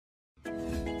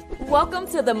Welcome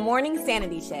to the Morning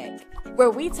Sanity Check, where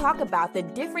we talk about the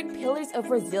different pillars of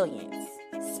resilience: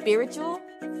 spiritual,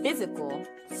 physical,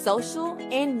 social,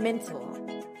 and mental.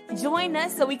 Join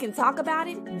us so we can talk about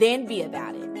it, then be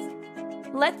about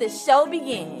it. Let the show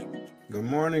begin. Good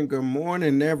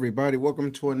morning, everybody.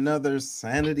 Welcome to another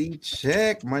Sanity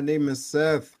Check. My name is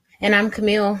Seth. And I'm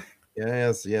Camille.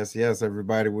 Yes,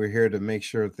 everybody. We're here to make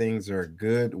sure things are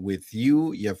good with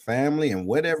you, your family, and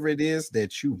whatever it is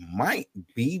that you might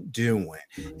be doing.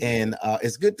 And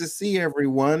it's good to see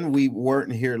everyone. We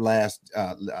weren't here last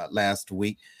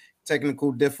week.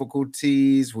 Technical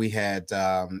difficulties. We had,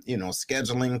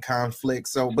 scheduling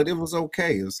conflicts. But it was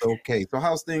okay. It was okay. So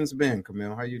how's things been,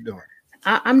 Camille? How you doing?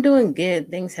 I'm doing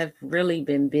good. Things have really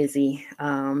been busy.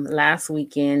 Last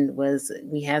weekend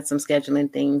we had some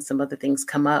scheduling things, some other things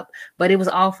come up, but it was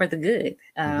all for the good,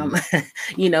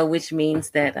 which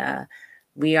means that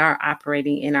we are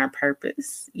operating in our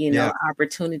purpose.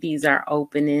 Opportunities are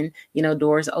opening,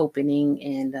 doors opening,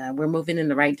 and we're moving in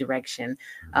the right direction.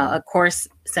 Of course,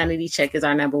 Sanity Check is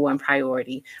our number one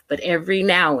priority, but every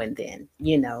now and then,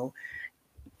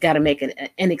 got to make an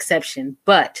exception.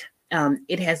 But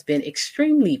it has been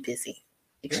extremely busy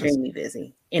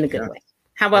in a good way.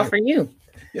 How about for you?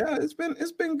 Yeah, it's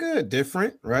been good.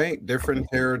 Different, right? Different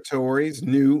territories,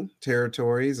 new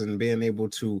territories, and being able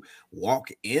to walk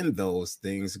in those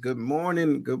things. Good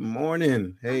morning.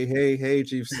 Hey,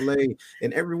 Chief Slay,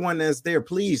 and everyone that's there.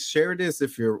 Please share this.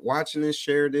 If you're watching this,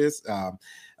 share this.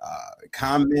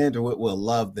 Comment. We'll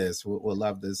love this. We'll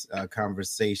love this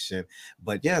conversation.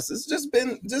 But yes, it's just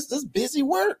been just this busy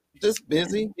work. Just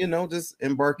busy, just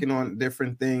embarking on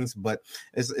different things, but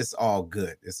it's all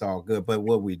good. It's all good. But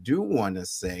what we do want to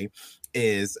say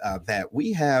is that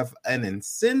we have an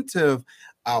incentive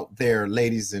out there,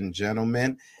 ladies and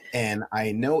gentlemen. And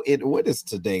I know what is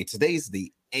today? Today's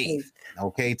the 8th.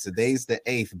 Okay, today's the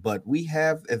 8th, but we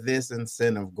have this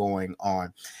incentive going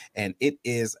on, and it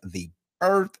is the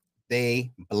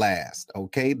birthday blast.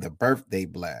 Okay, the birthday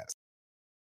blast.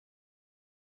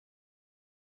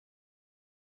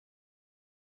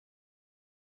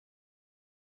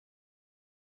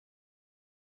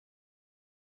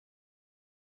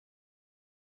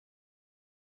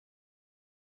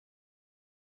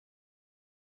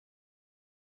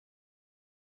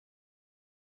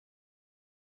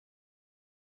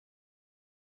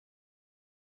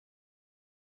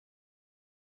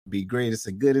 Be great. It's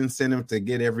a good incentive to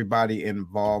get everybody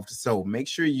involved. So make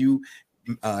sure you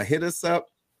hit us up.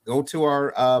 Go to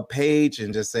our page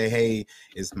and just say, hey,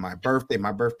 it's my birthday.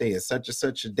 My birthday is such and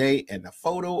such a day, and a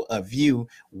photo of you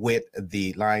with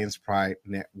the Lions Pride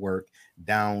Network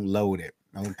downloaded.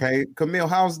 Okay, Camille,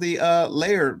 how's the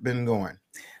layer been going?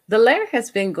 The layer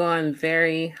has been going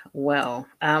very well.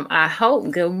 I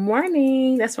hope, good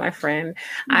morning, that's my friend.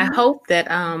 Mm-hmm. I hope that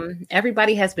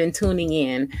everybody has been tuning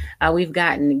in. We've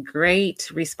gotten great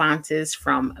responses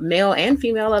from male and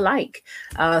female alike.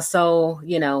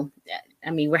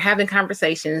 We're having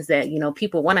conversations that,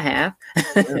 people want to have.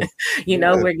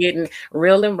 We're getting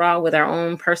real and raw with our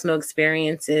own personal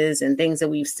experiences and things that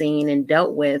we've seen and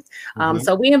dealt with.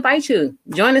 So we invite you,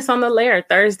 join us on the Lair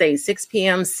Thursday, 6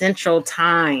 p.m. Central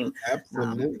Time.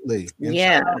 Absolutely.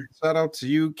 Shout out to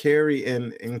you, Carrie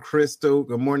and Crystal.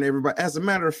 Good morning, everybody. As a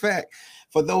matter of fact,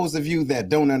 for those of you that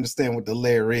don't understand what the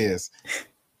Lair is,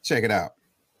 check it out.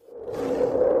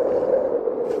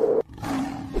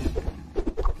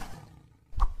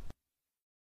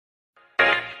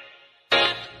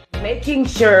 Making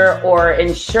sure or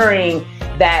ensuring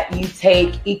that you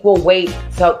take equal weight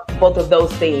to both of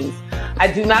those things.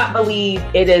 I do not believe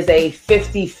it is a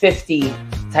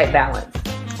 50-50 type balance.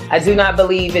 I do not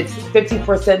believe it's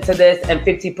 50% to this and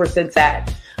 50% to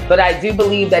that. But I do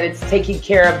believe that it's taking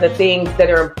care of the things that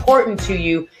are important to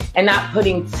you and not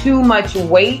putting too much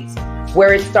weight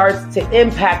where it starts to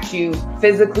impact you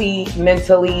physically,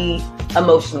 mentally,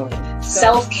 emotionally.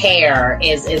 Self-care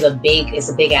is a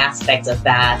big aspect of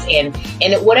that, and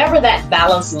whatever that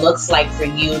balance looks like for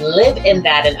you, live in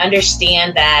that and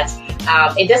understand that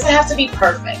it doesn't have to be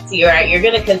perfect. You're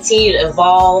going to continue to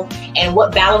evolve, and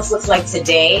what balance looks like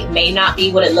today may not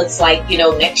be what it looks like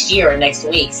next year or next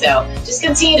week. So just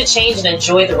continue to change and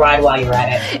enjoy the ride while you're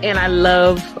at it. And I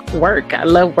love work. I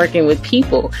love working with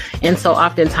people, and so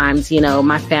oftentimes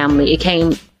my family, it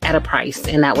came at a price,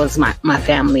 and that was my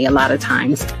family. A lot of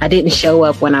times I didn't show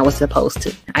up when I was supposed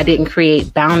to. I didn't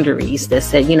create boundaries that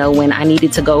said, when I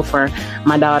needed to go for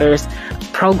my daughter's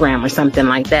program or something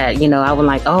like that. I would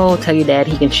like, oh, tell your dad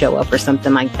he can show up or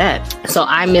something like that. So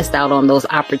I missed out on those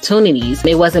opportunities.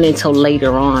 It wasn't until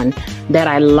later on that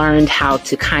I learned how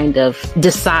to kind of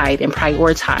decide and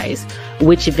prioritize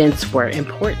which events were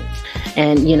important.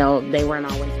 And, they weren't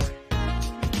always.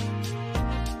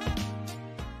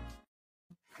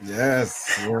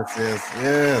 Yes.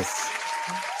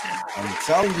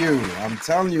 I'm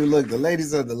telling you, look, the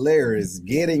ladies of the lair is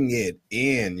getting it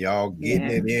in, y'all getting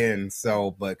it in.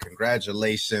 So, but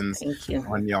congratulations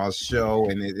on y'all's show.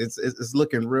 And it's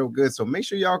looking real good. So make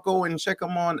sure y'all go and check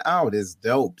them on out. It's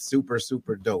dope. Super,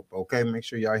 super dope. Okay. Make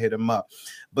sure y'all hit them up.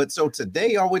 But so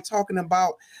today, y'all, we're talking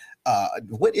about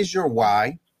what is your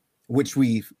why, which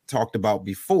we've talked about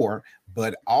before,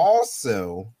 but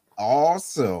also,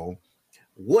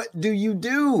 what do you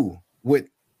do with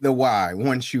the why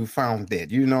once you found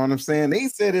it? You know what I'm saying? They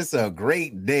said it's a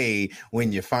great day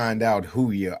when you find out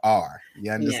who you are.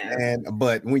 You understand? Yeah.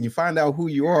 But when you find out who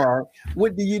you are,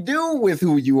 what do you do with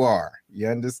who you are? You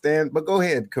understand? But go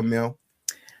ahead, Camille.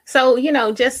 So,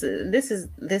 just this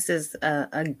is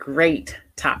a great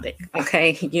topic.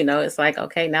 Okay. It's like,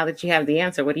 okay, now that you have the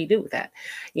answer, what do you do with that?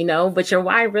 But your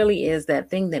why really is that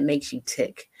thing that makes you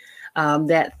tick.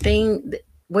 That thing,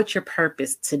 what's your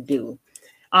purpose to do?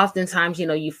 Oftentimes,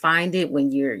 you find it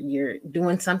when you're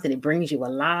doing something, it brings you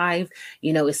alive.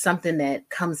 It's something that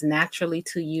comes naturally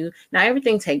to you. Now,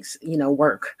 everything takes,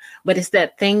 work, but it's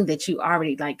that thing that you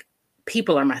already like.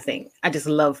 People are my thing. I just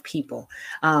love people.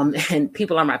 And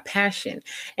people are my passion.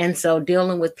 And so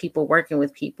dealing with people, working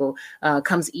with people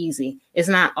comes easy. It's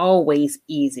not always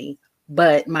easy,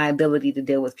 but my ability to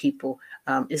deal with people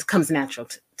comes natural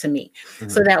to me. Mm-hmm.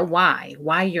 So that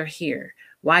why you're here,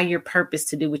 why your purpose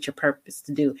to do what your purpose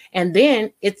to do. And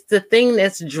then it's the thing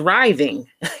that's driving,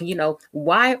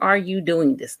 why are you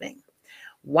doing this thing?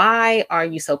 Why are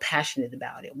you so passionate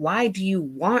about it? Why do you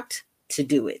want to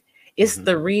do it? It's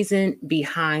the reason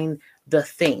behind the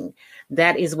thing.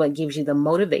 That is what gives you the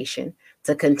motivation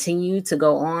to continue to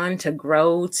go on, to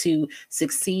grow, to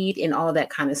succeed in all that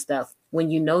kind of stuff.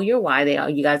 When you know your why,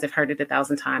 you guys have heard it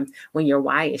 1,000 times. When your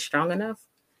why is strong enough,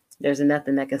 there's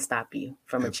nothing that can stop you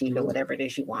from achieving whatever it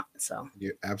is you want. So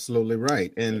you're absolutely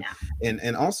right. And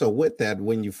also with that,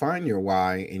 when you find your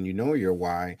why and you know your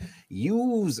why,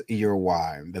 use your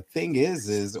why. The thing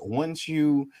is once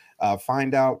you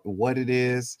find out what it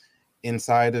is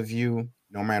inside of you,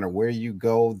 no matter where you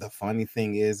go, the funny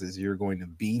thing is you're going to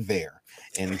be there.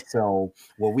 And so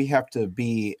what we have to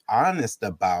be honest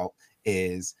about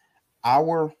is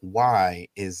our why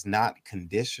is not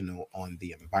conditional on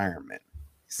the environment.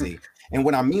 See, and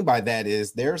what I mean by that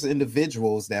is there's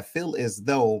individuals that feel as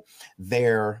though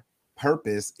their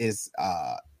purpose is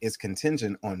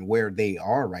contingent on where they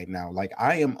are right now. Like,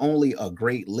 I am only a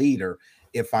great leader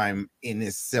if I'm in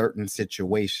this certain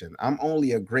situation. I'm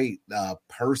only a great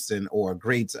person or a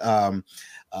great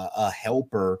a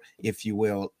helper, if you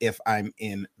will, if I'm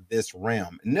in this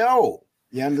realm. No,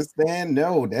 you understand?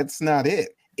 No, that's not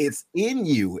it. It's in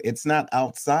you. It's not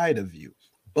outside of you.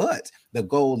 But the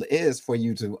goal is for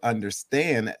you to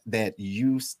understand that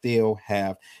you still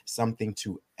have something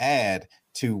to add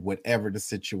to whatever the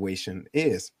situation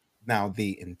is. Now,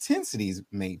 the intensities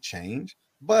may change,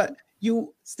 but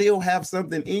you still have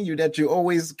something in you that you're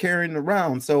always carrying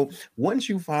around. So once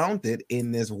you found it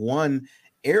in this one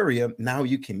area, now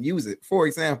you can use it. For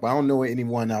example, I don't know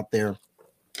anyone out there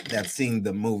that's seen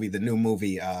the new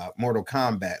movie, Mortal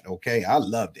Kombat. Okay, I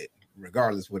loved it.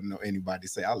 Regardless, wouldn't know anybody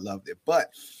say I loved it,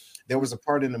 but there was a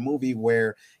part in the movie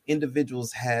where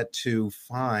individuals had to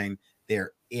find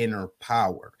their inner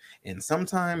power, and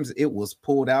sometimes it was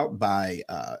pulled out by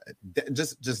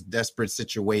just desperate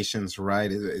situations,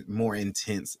 right? More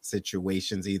intense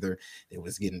situations. Either it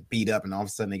was getting beat up and all of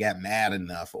a sudden they got mad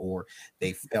enough, or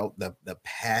they felt the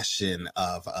passion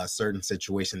of a certain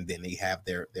situation, then they have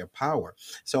their power.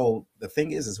 So the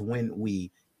thing is when we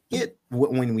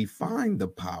find the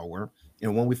power,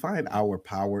 and when we find our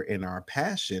power and our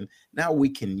passion, now we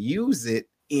can use it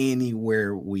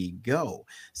anywhere we go.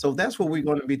 So that's what we're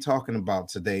going to be talking about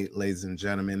today, ladies and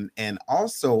gentlemen. And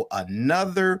also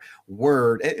another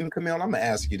word, and Camille, I'm going to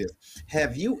ask you this.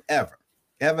 Have you ever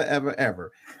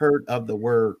heard of the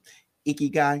word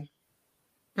ikigai?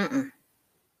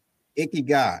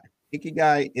 Ikigai.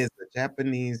 Ikigai is a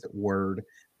Japanese word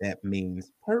that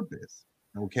means purpose.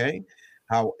 Okay.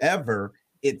 However,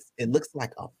 it looks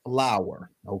like a flower.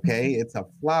 Okay. It's a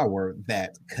flower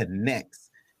that connects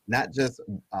not just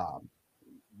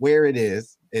where it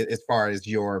is as far as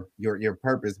your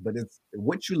purpose, but it's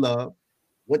what you love,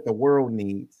 what the world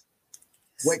needs,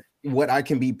 what I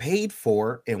can be paid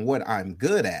for, and what I'm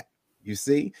good at. You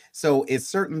see? So it's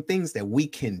certain things that we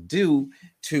can do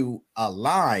to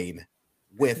align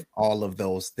with all of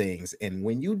those things. And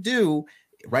when you do,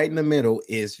 right in the middle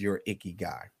is your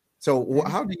ikigai. So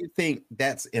how do you think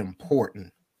that's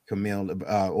important, Camille,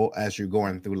 as you're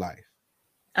going through life?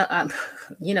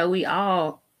 We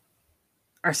all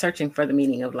are searching for the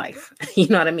meaning of life. You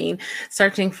know what I mean?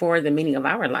 Searching for the meaning of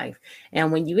our life.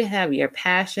 And when you have your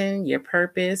passion, your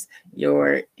purpose,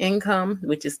 your income,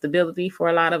 which is stability for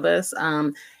a lot of us,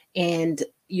 and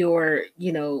your,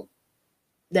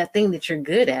 that thing that you're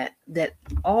good at, that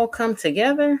all come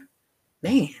together,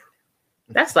 man,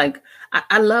 that's like,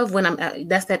 I love when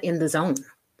that's that in the zone.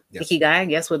 Yep. Ikigai, I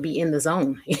guess, would be in the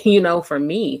zone, for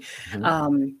me,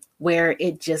 where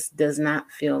it just does not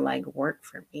feel like work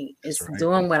for me. It's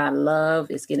doing what I love.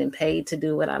 It's getting paid to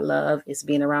do what I love. It's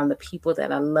being around the people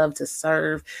that I love to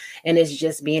serve. And it's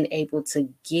just being able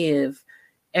to give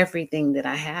everything that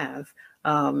I have.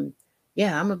 I'm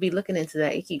going to be looking into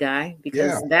that Ikigai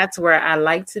because that's where I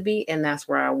like to be. And that's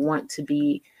where I want to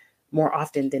be more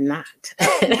often than not.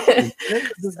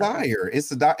 It's a desire.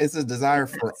 It's a desire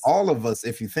for all of us,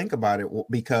 if you think about it,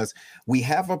 because we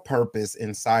have a purpose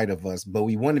inside of us, but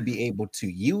we want to be able to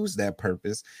use that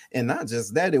purpose. And not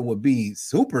just that, it would be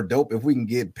super dope if we can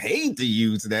get paid to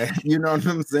use that. You know what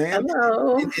I'm saying?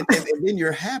 And then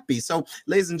you're happy. So,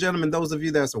 ladies and gentlemen, those of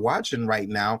you that's watching right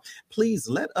now, please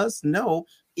let us know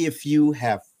if you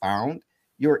have found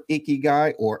your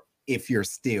ikigai or if you're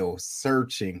still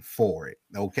searching for it.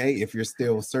 Okay, if you're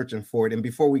still searching for it. And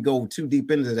before we go too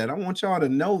deep into that, I want y'all to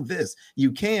know this.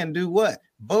 You can do what?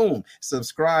 Boom,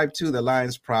 subscribe to the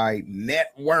Lions Pride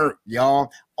Network,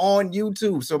 y'all, on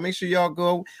YouTube. So make sure y'all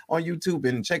go on YouTube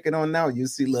and check it on now. You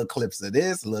see little clips of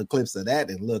this, little clips of that,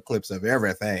 and little clips of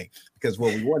everything. Because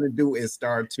what we want to do is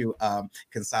start to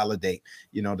consolidate,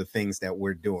 the things that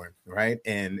we're doing, right?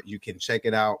 And you can check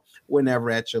it out whenever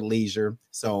at your leisure.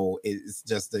 So it's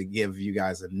just to give you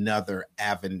guys another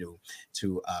avenue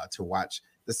to watch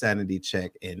the Sanity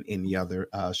Check and any other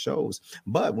shows.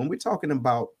 But when we're talking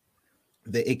about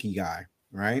the ikigai,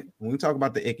 right? When we talk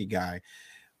about the ikigai,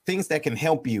 things that can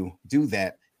help you do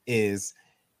that is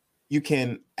you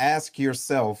can ask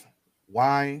yourself,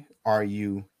 why are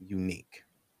you unique?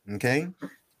 Okay?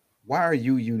 Why are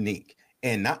you unique?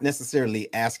 And not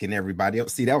necessarily asking everybody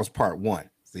else. See, that was part one.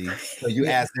 See, so you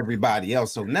asked everybody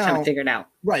else. So now trying to figure it out.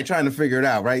 Right, trying to figure it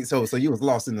out, right? So you was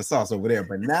lost in the sauce over there.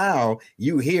 But now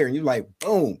you here and you like,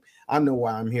 boom, I know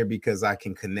why I'm here, because I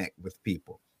can connect with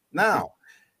people. Now,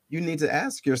 you need to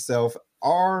ask yourself,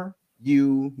 are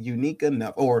you unique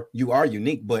enough? Or you are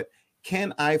unique, but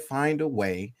can I find a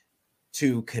way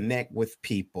to connect with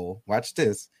people? Watch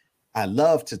this. I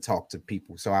love to talk to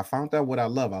people. So I found out what I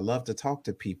love. I love to talk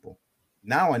to people.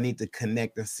 Now I need to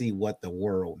connect and see what the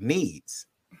world needs.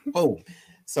 Boom.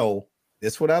 So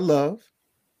this is what I love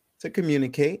to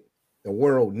communicate. The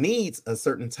world needs a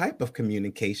certain type of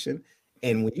communication.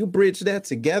 And when you bridge that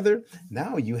together,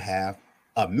 now you have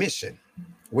a mission.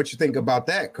 What you think about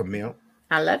that, Camille?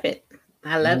 I love it.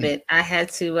 I love it. I had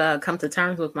to come to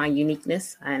terms with my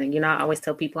uniqueness. And, I always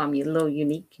tell people I'm a little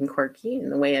unique and quirky,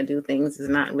 and the way I do things is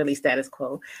not really status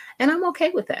quo. And I'm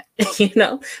okay with that,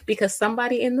 because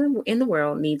somebody in the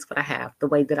world needs what I have, the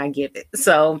way that I give it.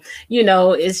 So,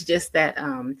 it's just that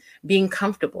being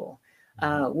comfortable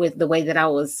with the way that I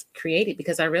was created,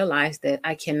 because I realized that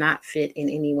I cannot fit in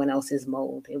anyone else's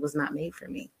mold. It was not made for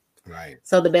me. Right.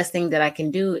 So the best thing that I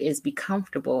can do is be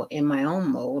comfortable in my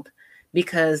own mold,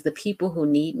 because the people who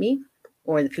need me,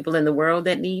 or the people in the world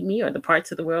that need me, or the parts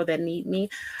of the world that need me,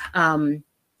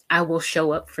 I will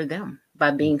show up for them by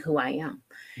being who I am.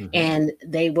 Mm-hmm. And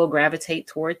they will gravitate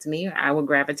towards me, or I will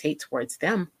gravitate towards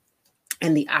them.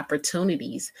 And the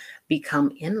opportunities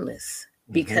become endless.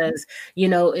 Because,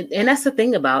 and that's the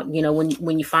thing about,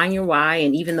 when you find your why,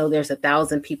 and even though there's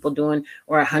 1,000 people doing,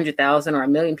 or 100,000 or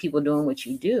 1,000,000 people doing what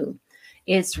you do,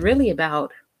 it's really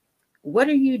about, what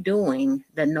are you doing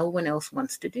that no one else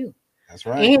wants to do? That's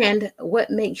right. And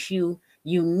what makes you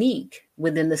unique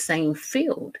within the same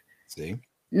field? See,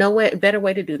 better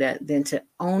way to do that than to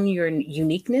own your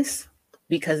uniqueness,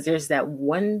 because there's that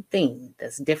one thing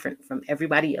that's different from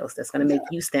everybody else that's going to make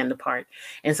you stand apart.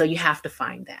 And so you have to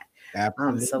find that.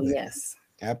 Absolutely. So yes.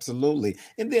 Absolutely.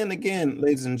 And then again,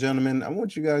 ladies and gentlemen, I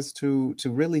want you guys to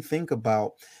really think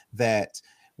about that.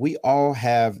 We all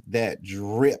have that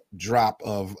drop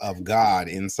of God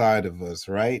inside of us,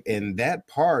 right? And that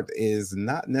part is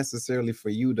not necessarily for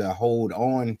you to hold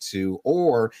on to,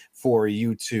 or for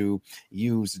you to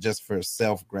use just for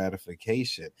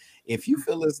self-gratification. If you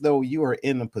feel as though you are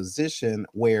in a position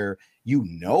where you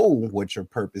know what your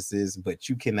purpose is, but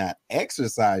you cannot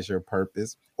exercise your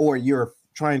purpose, or you're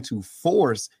trying to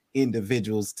force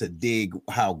individuals to dig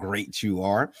how great you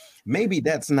are, maybe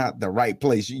that's not the right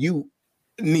place you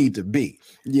need to be.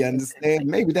 You understand?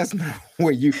 Maybe that's not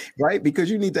where you, right? Because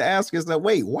you need to ask yourself,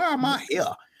 wait, why am I here?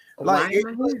 Why am I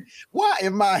here? Why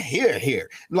am I here?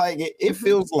 Like it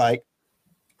feels like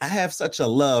I have such a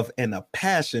love and a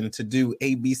passion to do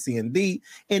A, B, C, and D,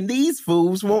 and these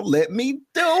fools won't let me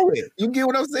do it. You get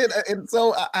what I'm saying? And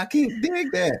so I can't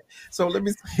dig that. So let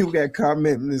me see. We got a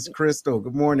comment, Miss Crystal.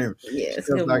 Good morning. Yes,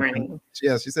 good morning.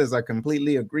 Yes, she says, I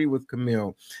completely agree with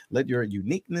Camille. Let your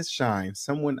uniqueness shine.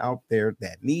 Someone out there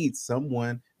that needs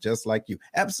someone just like you.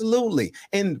 Absolutely.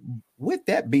 And with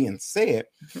that being said,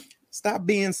 stop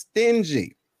being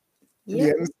stingy. Yeah.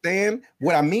 You understand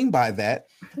what I mean by that?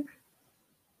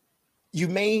 You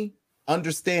may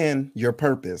understand your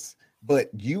purpose, but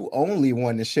you only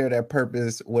want to share that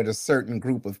purpose with a certain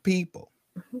group of people.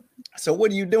 So what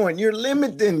are you doing? You're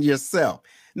limiting yourself.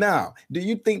 Now, do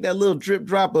you think that little drip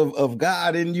drop of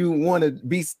God in you want to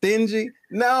be stingy?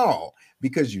 No,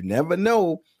 because you never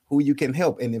know who you can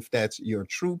help. And if that's your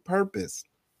true purpose,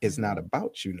 it's not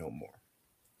about you no more.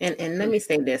 And let me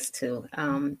say this too.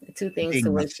 Two things Ding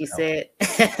to what she said.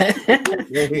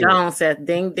 Dawn said,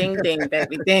 ding, ding, ding,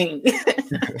 baby, ding.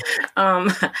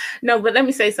 No, but let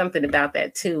me say something about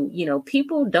that too. You know,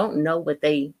 people don't know what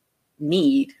they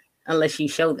need unless you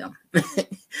show them.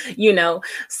 You know,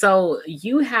 so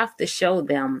you have to show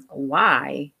them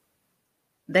why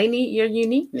they need your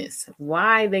uniqueness,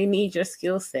 why they need your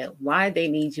skill set, why they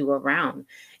need you around.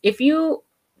 If you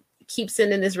keep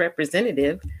sending this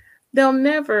representative, they'll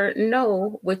never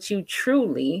know what you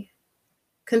truly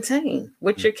contain,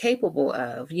 what you're capable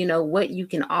of, you know, what you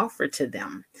can offer to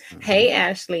them. Hey,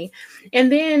 Ashley. And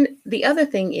then the other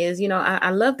thing is, you know,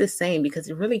 I love this saying because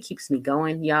it really keeps me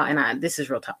going, y'all. And this is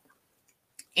real talk.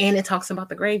 And it talks about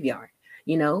the graveyard.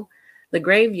 You know, the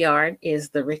graveyard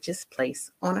is the richest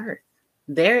place on earth.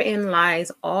 Therein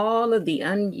lies all of the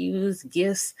unused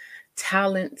gifts,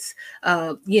 talents,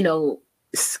 you know,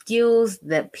 skills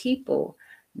that people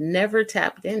never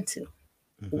tapped into.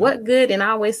 What good, and I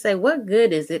always say, what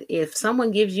good is it if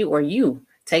someone gives you, or you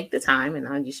take the time, and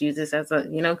I'll just use this as a,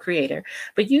 you know, creator,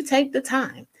 but you take the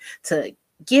time to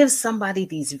give somebody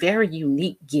these very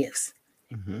unique gifts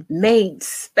made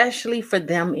specially for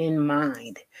them in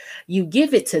mind. You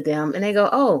give it to them and they go,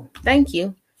 oh, thank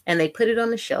you. And they put it on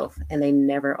the shelf and they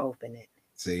never open it.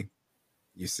 See,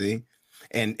 you see,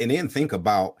 and then think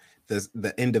about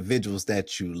the individuals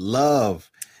that you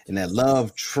love and that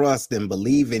love, trust, and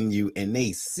believe in you, and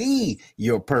they see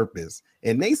your purpose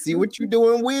and they see what you're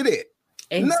doing with it.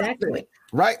 Exactly. Nothing,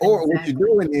 right? Or what you're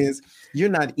doing is you're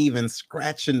not even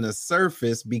scratching the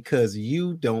surface because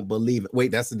you don't believe it.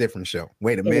 Wait, that's a different show.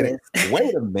 Wait a minute.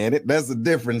 Wait a minute. That's a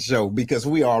different show because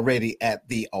we already at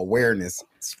the awareness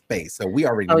space. So we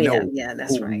already know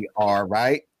that's who right. we are,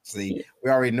 right? See, we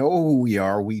already know who we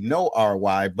are. We know our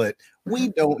why, but we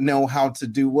don't know how to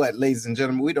do what, ladies and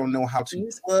gentlemen. We don't know how to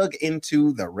plug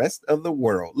into the rest of the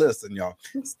world. Listen, y'all.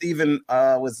 Stephen,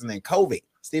 what's his name? Covey.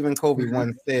 Stephen Covey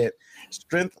once said,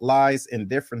 strength lies in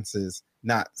differences,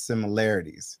 not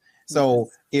similarities. So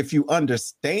if you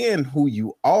understand who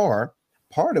you are,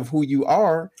 part of who you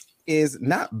are is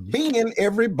not being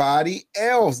everybody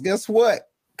else. Guess what?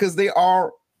 Because they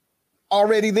are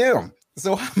already them.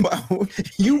 So how about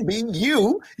you be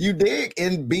you, you dig,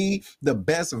 and be the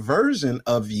best version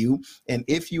of you. And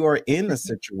if you are in a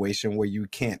situation where you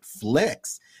can't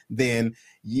flex, then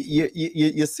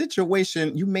your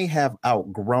situation, you may have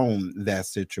outgrown that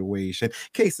situation.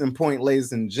 Case in point,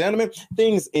 ladies and gentlemen,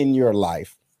 things in your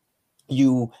life,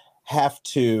 you have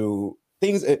to,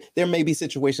 there may be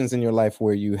situations in your life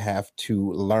where you have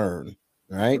to learn,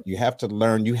 right? You have to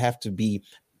learn, you have to be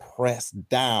pressed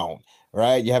down.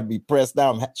 Right, you have to be pressed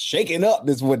down, shaking up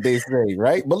is what they say,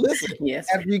 right? But listen,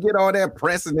 after you get all that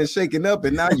pressing and shaking up,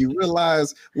 and now you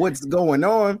realize what's going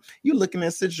on, you're looking at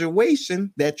a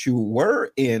situation that you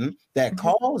were in that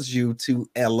caused you to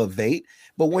elevate.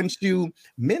 But once you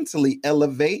mentally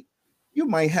elevate, you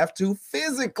might have to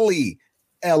physically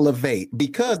elevate,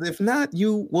 because if not,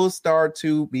 you will start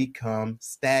to become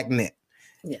stagnant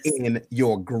in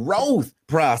your growth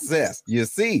process, you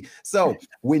see. So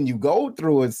when you go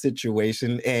through a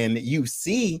situation and you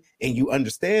see and you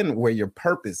understand where your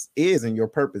purpose is and your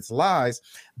purpose lies,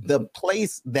 the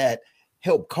place that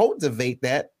helped cultivate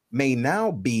that may now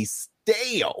be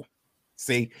stale.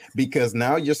 See, because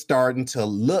now you're starting to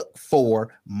look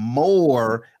for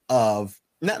more of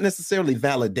not necessarily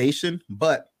validation,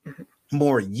 but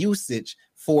more usage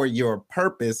for your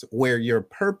purpose, where your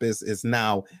purpose is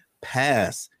now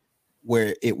past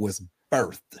where it was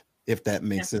birthed. if that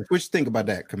makes sense. What you think about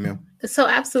that, Camille? So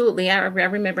absolutely. I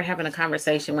remember having a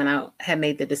conversation when I had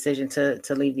made the decision to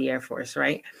leave the Air Force,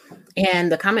 right?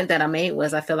 And the comment that I made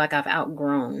was, I feel like I've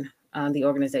outgrown the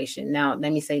organization. Now,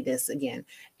 let me say this again.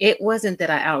 It wasn't that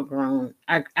I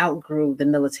outgrew the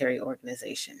military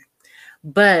organization,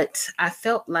 but I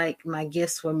felt like my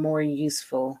gifts were more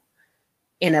useful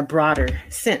in a broader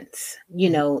sense,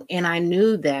 and I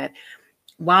knew that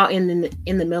while in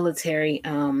the military,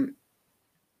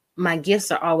 my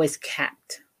gifts are always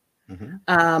capped.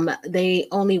 They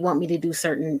only want me to do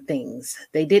certain things.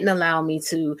 They didn't allow me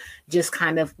to just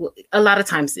a lot of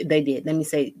times they did. Let me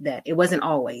say that it wasn't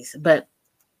always, but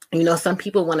some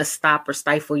people want to stop or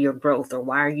stifle your growth, or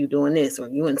why are you doing this? Or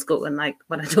you in school, and like,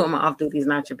 what I do on my off duty is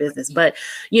not your business. But,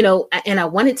 and I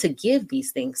wanted to give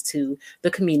these things to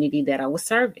the community that I was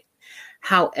serving.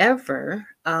 However,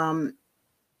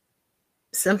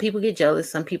 some people get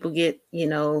jealous. Some people get,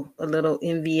 a little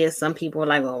envious. Some people are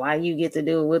like, well, why you get to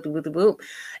do it with the whoop?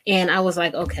 And I was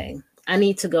like, okay, I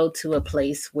need to go to a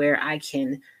place where I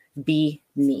can be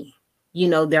me.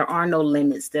 There are no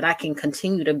limits, that I can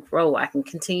continue to grow. I can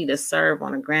continue to serve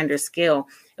on a grander scale.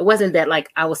 It wasn't that like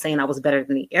I was saying I was better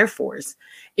than the Air Force.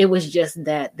 It was just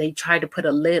that they tried to put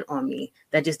a lid on me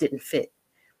that just didn't fit.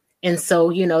 And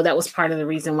so, that was part of the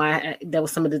reason why there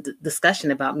was some of the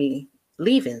discussion about me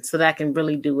leaving, so that I can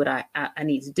really do what I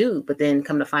need to do. But then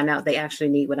come to find out, they actually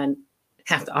need what I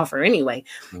have to offer anyway,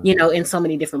 in so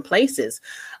many different places.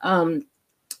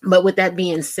 But with that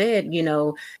being said,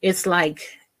 it's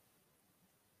like,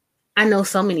 I know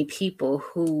so many people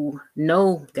who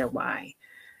know their why.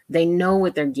 They know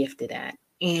what they're gifted at,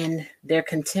 and they're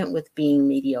content with being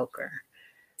mediocre.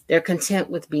 They're content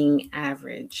with being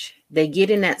average. They get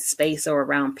in that space or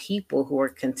around people who are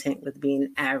content with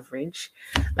being average.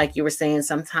 Like you were saying,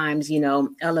 sometimes,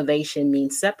 elevation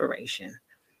means separation.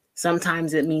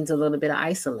 Sometimes it means a little bit of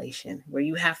isolation, where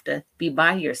you have to be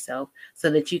by yourself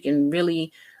so that you can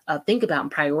really think about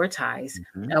and prioritize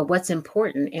what's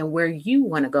important and where you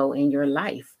want to go in your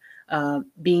life,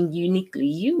 being uniquely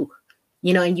you.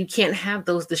 And you can't have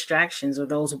those distractions or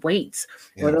those weights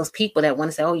or those people that want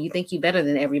to say, oh, you think you're better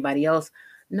than everybody else.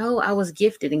 No, I was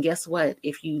gifted. And guess what?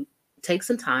 If you take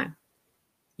some time,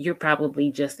 you're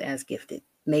probably just as gifted,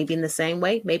 maybe in the same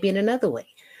way, maybe in another way.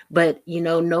 But,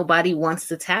 nobody wants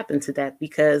to tap into that,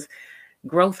 because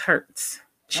growth hurts.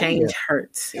 Change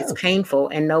hurts. It's painful,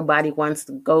 and nobody wants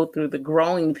to go through the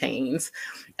growing pains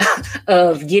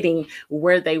of getting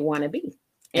where they want to be.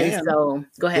 And so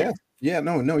go ahead. Yeah,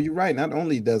 no, you're right. Not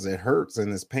only does it hurt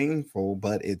and it's painful,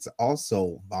 but it's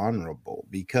also vulnerable,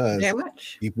 because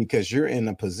you're in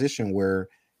a position where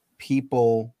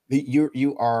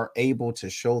you are able to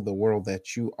show the world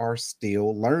that you are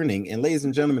still learning. And ladies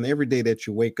and gentlemen, every day that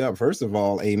you wake up, first of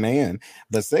all, amen.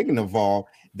 But second of all,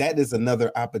 that is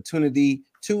another opportunity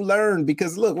to learn,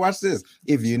 because look, watch this.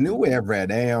 If you knew every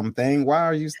damn thing, why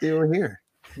are you still here?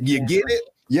 You get it?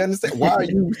 You understand? Why are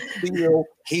you still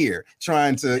here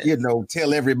trying to,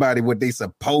 tell everybody what they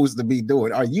supposed to be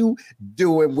doing? Are you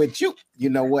doing what you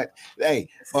know what? Hey,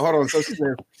 but hold on. So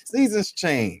seasons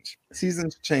change.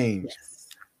 Yes.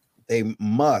 They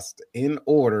must, in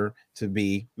order to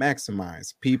be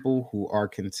maximized. People who are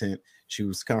content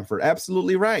choose comfort.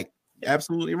 Absolutely right.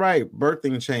 Absolutely right.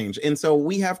 Birthing change. And so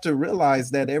we have to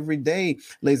realize that every day,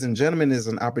 ladies and gentlemen, is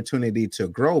an opportunity to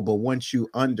grow. But once you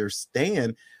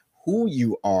understand who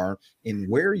you are and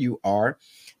where you are,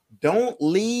 don't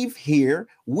leave here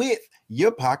with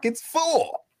your pockets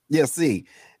full. You see,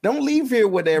 don't leave here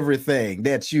with everything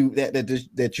that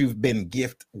you've been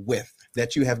gifted with,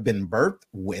 that you have been birthed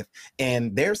with.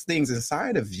 And there's things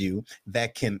inside of you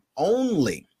that can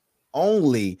only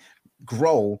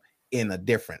grow in a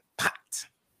different pot.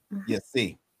 You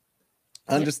see,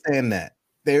 understand that.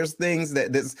 There's things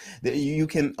that you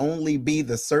can only be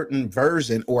the certain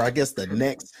version, or I guess the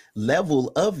next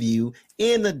level of you,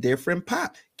 in a different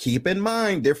pot. Keep in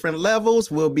mind, different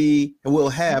levels will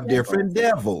have different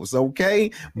devils, okay?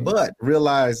 But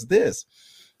realize this.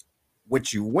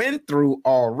 What you went through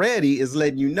already is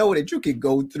letting you know that you can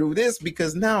go through this,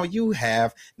 because now you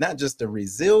have not just the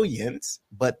resilience,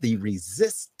 but the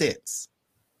resistance.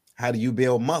 How do you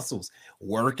build muscles?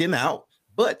 Working out.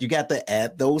 But you got to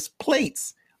add those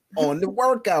plates on the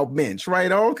workout bench,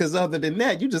 right on? Because other than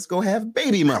that, you just go have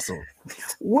baby muscle.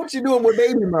 What you doing with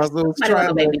baby muscles?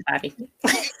 Baby body.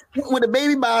 With a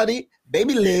baby body,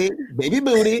 baby leg, baby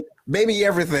booty, baby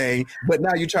everything. But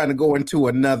now you're trying to go into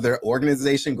another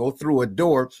organization, go through a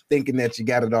door thinking that you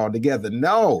got it all together.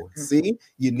 No, see,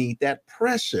 you need that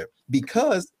pressure,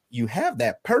 because you have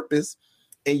that purpose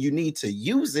and you need to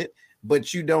use it,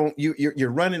 but you don't,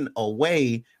 you're running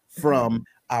away from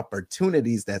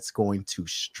opportunities that's going to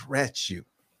stretch you.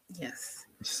 Yes.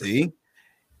 See?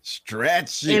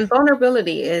 Stretch you. And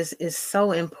vulnerability is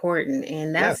so important.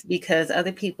 And Yes. that's because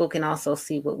other people can also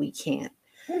see what we can't.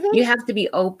 Mhm. You have to be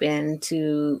open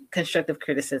to constructive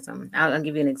criticism. I'll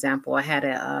give you an example. I had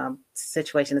a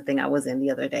situation, a thing I was in the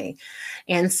other day.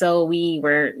 And so we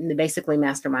were basically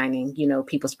masterminding,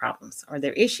 people's problems or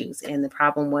their issues. And the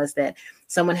problem was that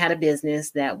someone had a business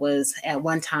that was at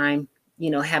one time,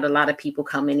 had a lot of people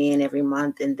coming in every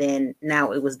month. And then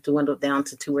now it was dwindled down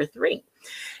to 2 or 3.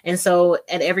 And so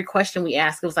at every question we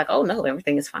asked, it was like, oh, no,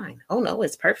 everything is fine. Oh, no,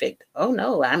 it's perfect. Oh,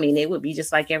 no, I mean, it would be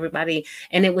just like everybody.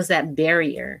 And it was that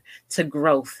barrier to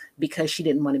growth because she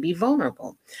didn't want to be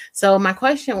vulnerable. So my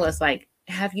question was like,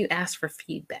 have you asked for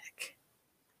feedback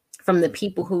from the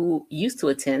people who used to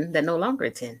attend that no longer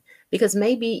attend? Because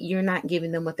maybe you're not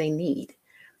giving them what they need.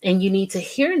 And you need to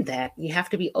hear that. You have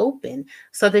to be open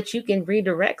so that you can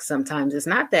redirect sometimes. It's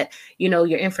not that,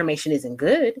 your information isn't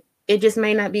good. It just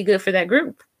may not be good for that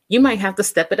group. You might have to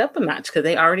step it up a notch because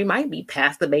they already might be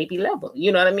past the baby level.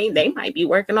 You know what I mean? They might be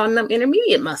working on them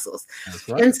intermediate muscles. That's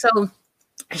right. And so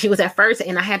she was at first,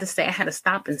 and I had to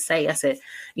stop and say, I said,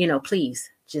 please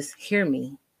just hear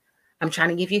me. I'm trying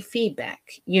to give you feedback.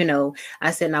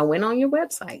 I said, and I went on your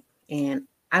website and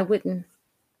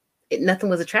nothing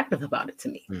was attractive about it to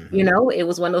me. Mm-hmm. It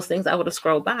was one of those things I would have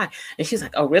scrolled by. And she's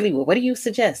like, oh, really? Well, what do you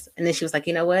suggest? And then she was like,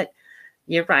 you know what?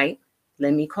 You're right.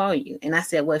 Let me call you. And I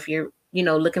said, well, if you're,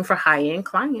 looking for high-end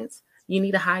clients, you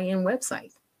need a high-end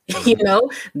website.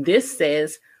 This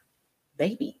says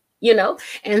baby,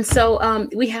 and so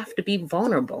we have to be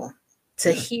vulnerable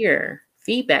to hear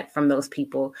feedback from those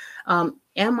people.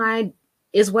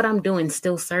 Is what I'm doing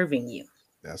still serving you?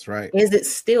 That's right. Is it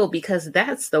still, because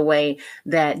that's the way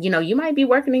that, you might be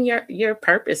working in your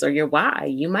purpose or your why.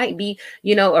 You might be,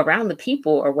 around the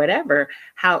people or whatever.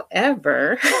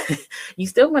 However, you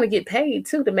still want to get paid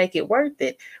too to make it worth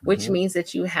it, which means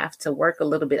that you have to work a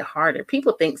little bit harder.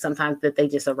 People think sometimes that they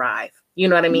just arrive, you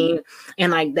know what I mean?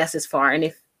 And like, that's as far. And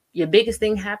if your biggest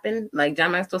thing happened, like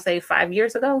John Maxwell say 5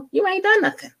 years ago, you ain't done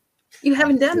nothing. You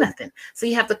haven't done nothing. So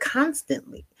you have to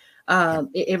constantly,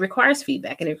 it requires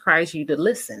feedback, and it requires you to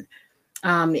listen.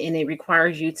 And it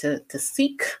requires you to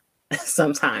seek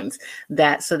sometimes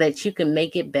that, so that you can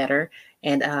make it better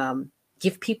and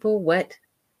give people what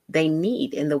they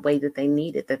need in the way that they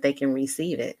need it, that they can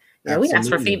receive it. We ask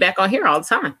for feedback on here all the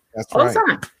time. That's all right. the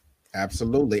time.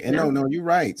 Absolutely. And no, you're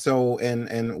right. So,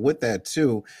 and with that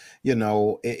too,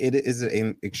 it is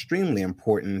extremely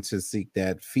important to seek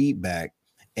that feedback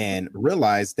and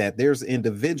realize that there's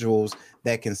individuals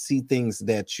that can see things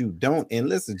that you don't. And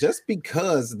listen, just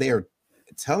because they're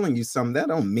telling you something, that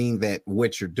don't mean that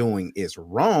what you're doing is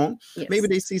wrong. Yes. Maybe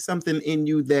they see something in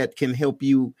you that can help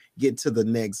you get to the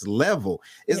next level.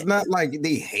 It's not like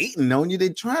they hating on you. They're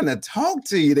trying to talk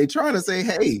to you. They're trying to say,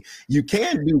 hey, you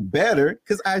can do better,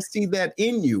 because I see that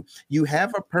in you. You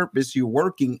have a purpose. You're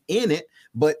working in it,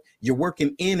 but you're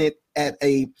working in it at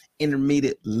a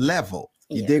intermediate level.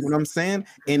 You dig what I'm saying?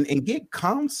 And get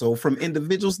counsel from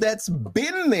individuals that's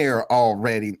been there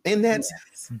already and that's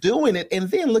doing it. And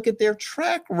then look at their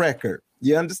track record.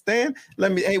 You understand?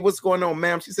 Hey, what's going on,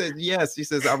 ma'am? She says, yes. She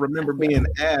says, I remember being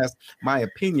asked my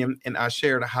opinion and I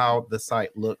shared how the site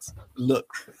look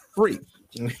free.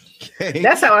 Okay.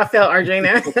 That's how I felt,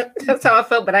 Arjuna. That's how I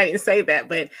felt, but I didn't say that.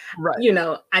 But,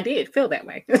 I did feel that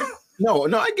way. No,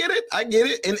 I get it.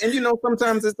 And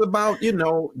sometimes it's about,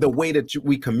 the way that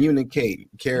we communicate.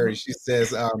 Carrie, she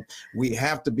says, we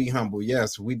have to be humble.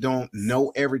 Yes, we don't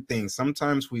know everything.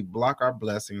 Sometimes we block our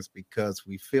blessings because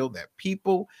we feel that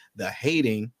people, the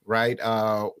hating, right,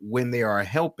 when they are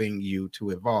helping you to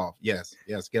evolve. Yes,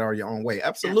 get out of your own way.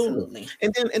 Absolutely.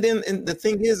 And the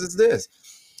thing is this,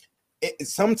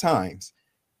 sometimes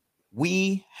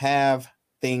we have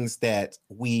things that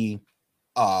we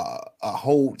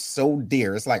hold so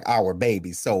dear. It's like our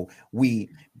baby. So we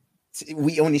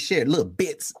only share little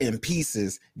bits and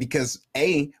pieces because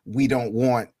we don't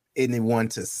want anyone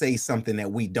to say something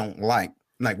that we don't like.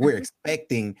 Like we're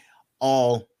expecting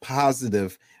all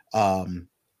positive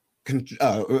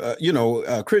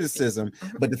criticism.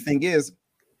 But the thing is,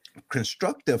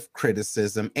 constructive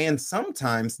criticism and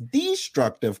sometimes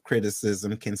destructive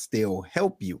criticism can still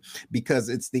help you because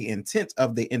it's the intent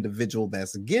of the individual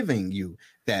that's giving you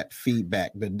that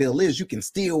feedback. The deal is you can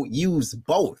still use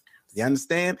both. You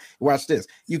understand? Watch this.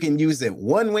 You can use it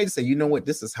one way to say, you know what,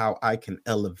 this is how I can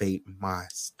elevate my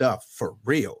stuff for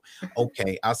real.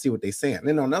 Okay, I'll see what they're saying.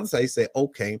 Then on the other side, you say,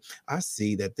 okay, I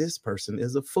see that this person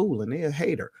is a fool and they're a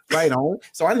hater. Right on.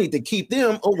 So I need to keep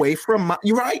them away from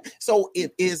you right? So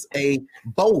it is a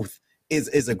both.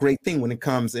 is a great thing when it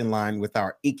comes in line with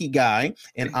our ikigai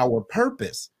and our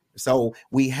purpose. So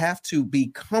we have to be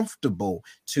comfortable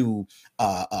to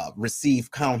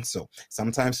receive counsel.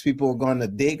 Sometimes people are going to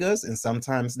dig us and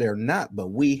sometimes they're not, but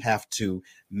we have to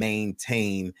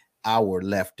maintain our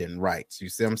left and right. You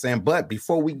see what I'm saying? But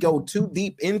before we go too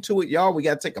deep into it, y'all, we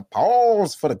got to take a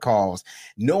pause for the cause,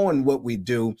 knowing what we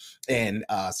do and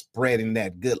spreading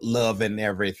that good love and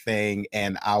everything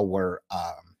and our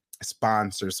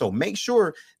sponsor. So make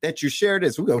sure that you share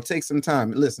this. We're going to take some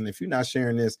time. Listen, if you're not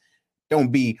sharing this,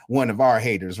 don't be one of our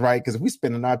haters, right? Because we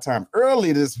spending our time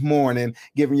early this morning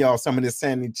giving y'all some of this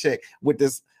sanity check with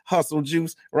this hustle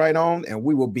juice right on, and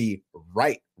we will be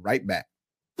right back.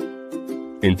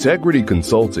 Integrity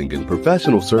Consulting and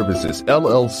Professional Services,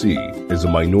 LLC, is a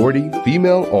minority,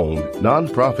 female-owned,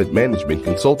 nonprofit management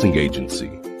consulting agency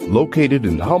located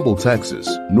in Humble, Texas,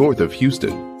 north of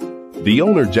Houston. The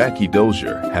owner, Jackie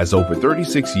Dozier, has over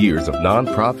 36 years of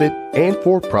nonprofit and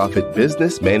for-profit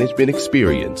business management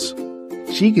experience.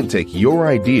 She can take your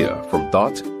idea from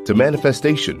thought to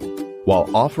manifestation while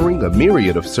offering a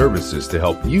myriad of services to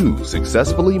help you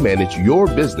successfully manage your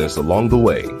business along the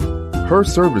way. Her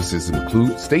services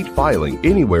include state filing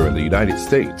anywhere in the United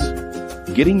States,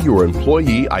 getting your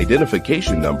employee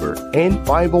identification number and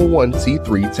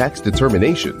 501c3 tax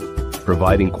determination,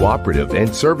 providing cooperative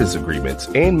and service agreements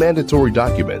and mandatory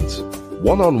documents,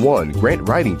 one-on-one grant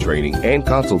writing training and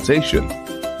consultation,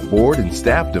 board and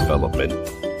staff development,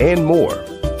 and more.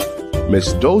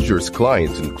 Ms. Dozier's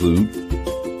clients include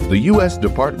the U.S.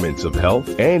 Departments of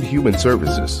Health and Human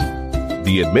Services,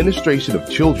 the Administration of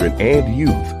Children and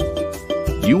Youth,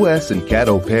 U.S. and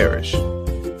Caddo Parish,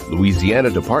 Louisiana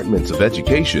Departments of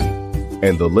Education,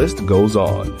 and the list goes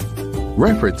on.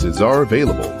 References are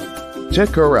available. Check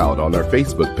her out on our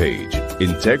Facebook page,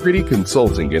 Integrity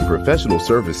Consulting and Professional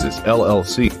Services,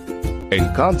 LLC,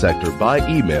 and contact her by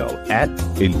email at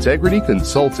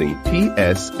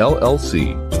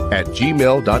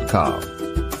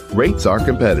integrityconsultingpsllc@gmail.com. Rates are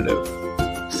competitive.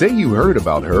 Say you heard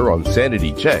about her on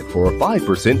Sanity Check for a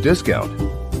 5% discount.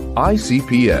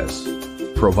 ICPS,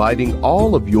 providing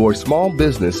all of your small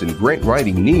business and grant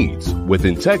writing needs with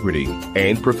integrity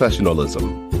and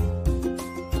professionalism.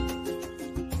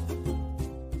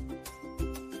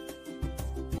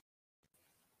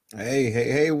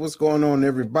 Hey, what's going on,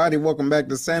 everybody? Welcome back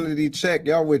to Sanity Check.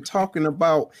 Y'all, we're talking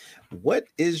about what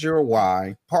is your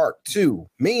why, part 2,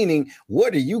 meaning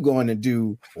what are you going to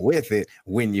do with it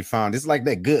when you found it's like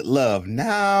that good love.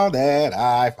 Now that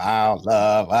I found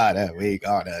love, what are we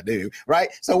gonna do? Right?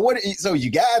 So so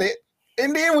you got it,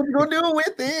 and then what you gonna do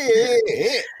with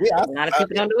it? Yeah, a lot of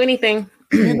people don't do anything.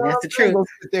 You know, that's the truth. Go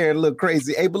sit there and look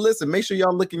crazy. Hey, but listen, make sure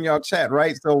y'all look in y'all chat,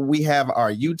 right? So we have our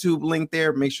YouTube link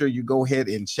there. Make sure you go ahead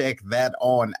and check that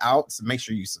on out. So make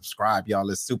sure you subscribe, y'all.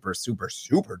 It's super, super,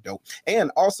 super dope.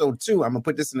 And also, too, I'm gonna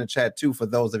put this in the chat too for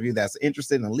those of you that's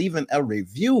interested in leaving a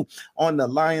review on the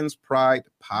Lions Pride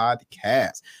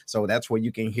podcast. So that's where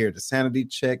you can hear the Sanity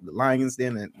Check, the Lions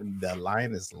Den, and the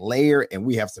Lioness Lair, and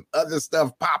we have some other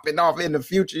stuff popping off in the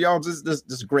future, y'all.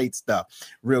 Just great stuff,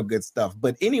 real good stuff.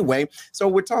 But anyway, so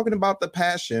we're talking about the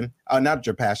passion, not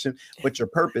your passion, but your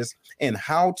purpose and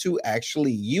how to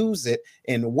actually use it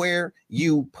and where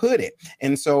you put it.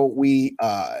 And so we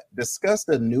discussed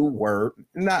a new word,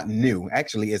 not new,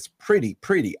 actually it's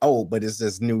pretty old, but it's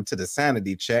just new to the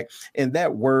Sanity Check. And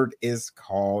that word is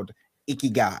called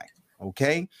ikigai.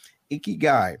 Okay.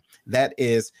 Ikigai. That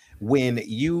is when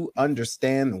you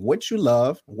understand what you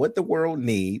love, what the world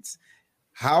needs,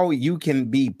 how you can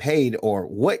be paid or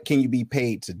what can you be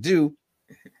paid to do,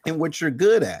 and what you're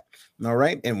good at. All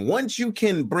right. And once you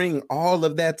can bring all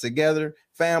of that together,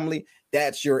 family,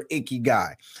 that's your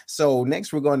ikigai. So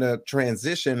next we're going to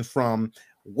transition from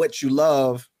what you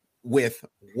love with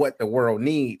what the world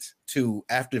needs to,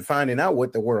 after finding out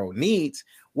what the world needs,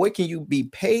 what can you be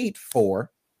paid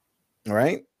for? All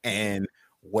right. And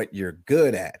what you're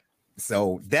good at.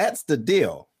 So that's the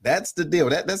deal. That's the deal.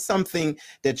 That's something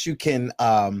that you can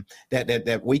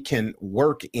that we can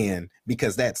work in,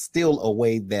 because that's still a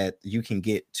way that you can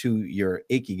get to your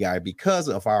ikigai because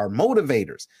of our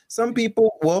motivators. Some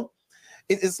people, well,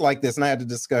 it's like this. And I had a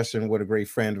discussion with a great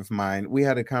friend of mine. We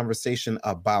had a conversation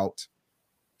about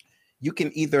you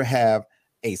can either have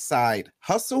a side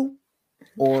hustle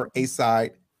or a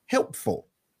side helpful.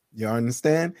 You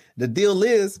understand? The deal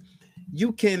is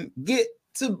you can get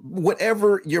to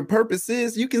whatever your purpose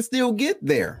is, you can still get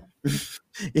there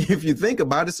if you think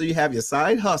about it. So you have your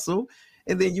side hustle,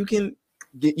 and then you can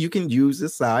use the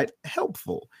side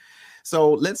helpful.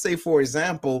 So let's say, for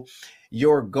example,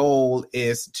 your goal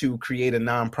is to create a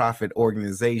nonprofit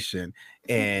organization,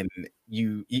 and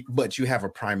but you have a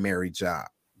primary job,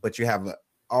 but you have a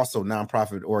also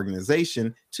nonprofit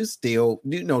organization to still,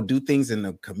 do things in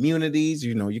the communities.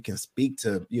 You can speak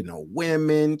to,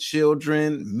 women,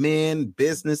 children, men,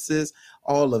 businesses,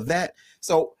 all of that.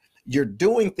 So you're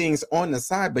doing things on the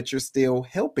side, but you're still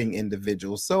helping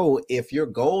individuals. So if your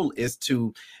goal is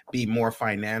to be more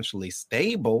financially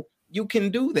stable, you can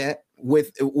do that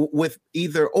with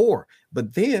either or.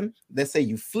 But then let's say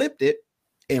you flipped it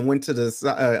and went to the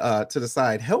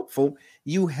side helpful.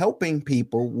 You helping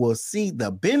people will see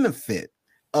the benefit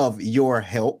of your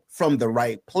help from the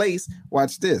right place.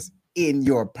 Watch this, in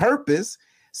your purpose.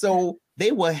 So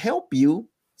they will help you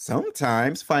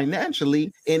sometimes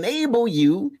financially, enable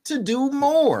you to do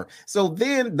more. So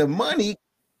then the money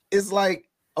is like,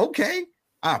 okay,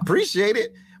 I appreciate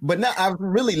it, but now I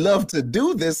really love to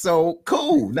do this. So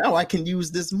cool. Now I can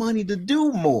use this money to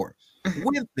do more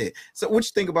with it. So what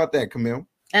you think about that, Camille?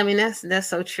 I mean, that's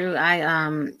so true. Like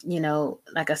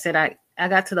I said, I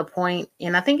got to the point,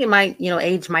 and I think it might,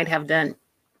 age might have been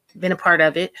a part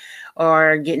of it,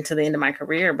 or getting to the end of my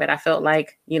career. But I felt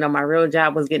like, my real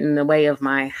job was getting in the way of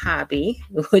my hobby,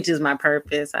 which is my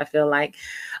purpose, I feel like.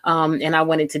 And I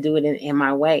wanted to do it in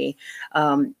my way.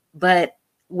 But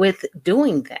with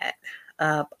doing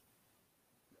that,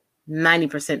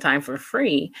 90% time for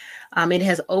free, it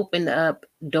has opened up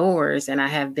doors, and I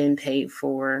have been paid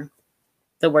for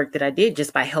the work that I did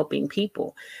just by helping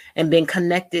people and being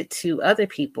connected to other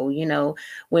people.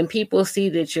 When people see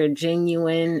that you're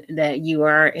genuine, that you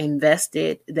are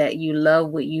invested, that you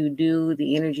love what you do,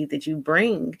 the energy that you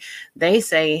bring, they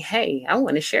say, hey, I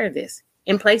want to share this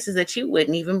in places that you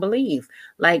wouldn't even believe.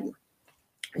 Like,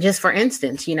 just for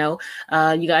instance, you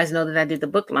guys know that I did the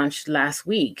book launch last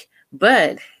week,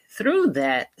 but through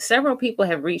that, several people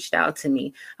have reached out to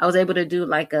me. I was able to do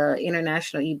like a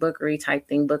international e-bookery type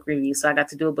thing, book review. So I got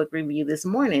to do a book review this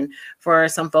morning for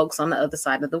some folks on the other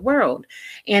side of the world.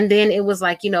 And then it was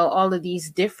like, all of these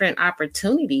different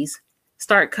opportunities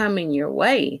start coming your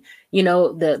way.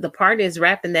 The part is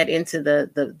wrapping that into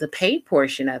the paid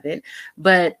portion of it,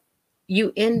 but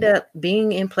you end up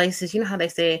being in places, how they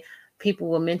say, people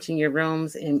will mention your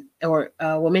rooms or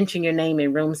will mention your name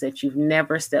in rooms that you've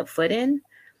never stepped foot in.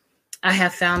 I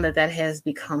have found that has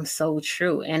become so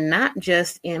true, and not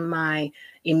just in my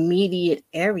immediate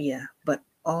area, but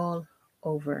all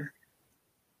over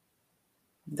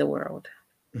the world.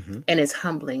 Mm-hmm. And it's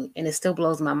humbling, and it still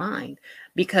blows my mind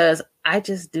because I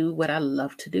just do what I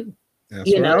love to do.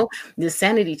 That's right. The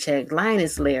Sanity Check,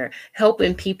 Lioness Lair,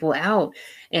 helping people out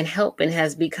and helping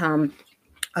has become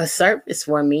a service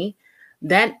for me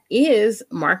that is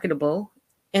marketable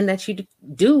and that you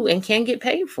do and can get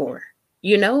paid for.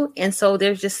 And so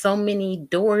there's just so many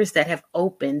doors that have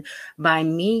opened by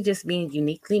me just being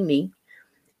uniquely me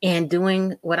and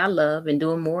doing what I love and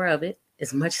doing more of it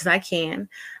as much as I can.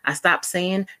 I stopped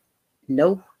saying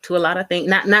no to a lot of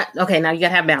things. Okay. Now you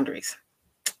gotta have boundaries.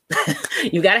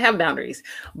 You gotta have boundaries,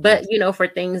 but for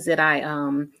things that I,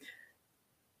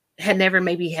 had never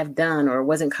maybe have done or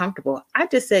wasn't comfortable, I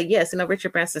just said yes.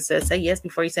 Richard Branson says, say yes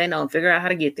before you say no and figure out how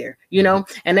to get there,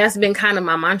 and that's been kind of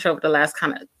my mantra over the last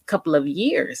kind of couple of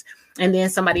years. And then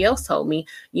somebody else told me,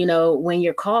 when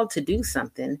you're called to do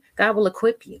something, God will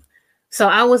equip you. So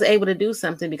I was able to do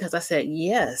something because I said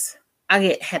yes.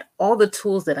 I had all the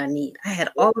tools that I need. I had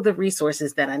all of the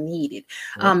resources that I needed.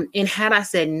 And had I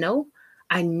said no,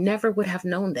 I never would have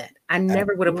known that. I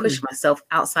never would have pushed myself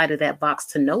outside of that box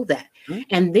to know that. Mm-hmm.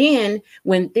 And then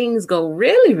when things go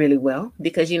really, really well,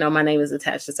 because, my name is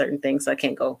attached to certain things, so I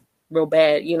can't go real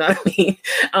bad. You know what I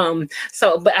mean?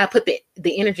 But I put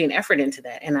the energy and effort into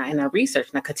that, and I research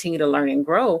and I continue to learn and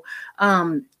grow.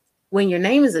 When your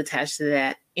name is attached to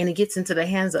that and it gets into the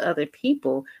hands of other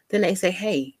people, then they say,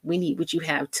 hey, we need what you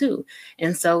have too.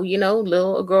 And so,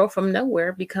 little girl from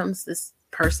nowhere becomes this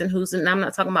person and I'm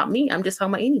not talking about me, I'm just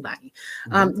talking about anybody.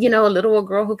 Mm-hmm. A little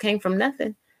girl who came from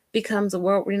nothing becomes a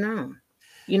world renowned.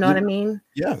 What I mean?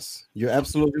 Yes, you're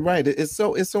absolutely right. It's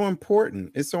so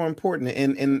important. It's so important.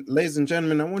 And ladies and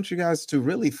gentlemen, I want you guys to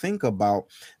really think about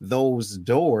those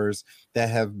doors that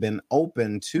have been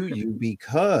open to you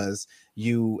because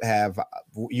you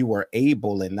were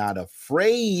able and not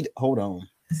afraid. Hold on.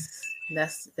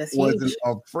 That's wasn't huge.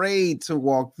 Afraid to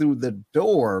walk through the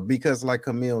door, because like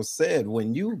Camille said,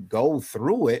 when you go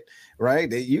through it,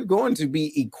 right, you're going to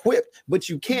be equipped, but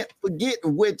you can't forget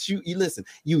what you listen,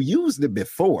 you used it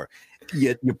before.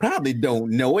 You probably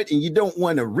don't know it and you don't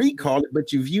want to recall it,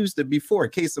 but you've used it before.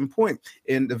 Case in point,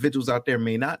 individuals out there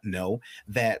may not know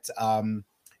that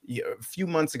a few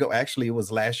months ago, actually, it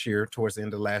was last year, towards the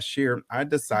end of last year, I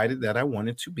decided that I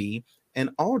wanted to be an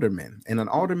alderman. And an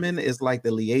alderman is like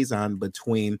the liaison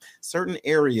between certain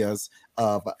areas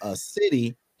of a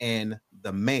city and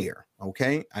the mayor.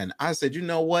 Okay. And I said, you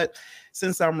know what?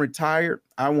 Since I'm retired,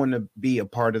 I want to be a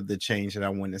part of the change that I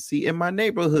want to see in my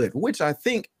neighborhood, which I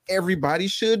think everybody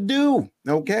should do.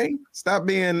 Okay. Stop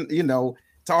being,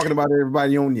 talking about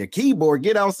everybody on your keyboard.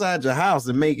 Get outside your house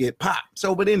and make it pop.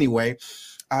 So, but anyway,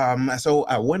 so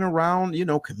I went around,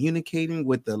 communicating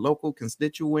with the local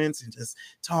constituents and just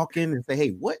talking and say, hey,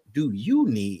 what do you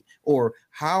need? Or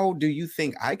how do you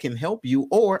think I can help you?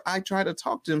 Or I try to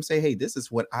talk to them, say, hey, this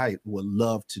is what I would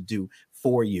love to do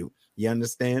for you. You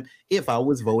understand? If I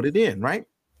was voted in, right?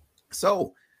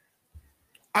 So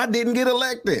I didn't get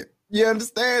elected. You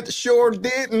understand? Sure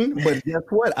didn't. But guess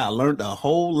what? I learned a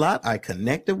whole lot. I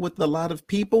connected with a lot of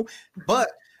people, but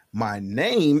my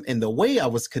name and the way I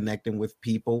was connecting with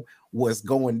people was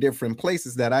going different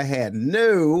places that I had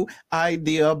no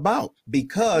idea about,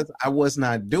 because I was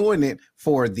not doing it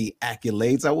for the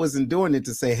accolades. I wasn't doing it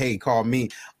to say, hey, call me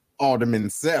Alderman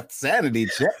Seth Sanity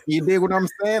Check. You dig what I'm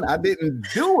saying? I didn't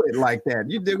do it like that.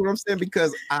 You dig what I'm saying?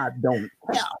 Because I don't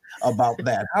care about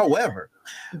that. However,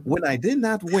 when I did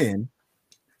not win,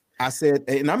 I said,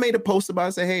 and I made a post about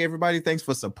it, say, hey, everybody, thanks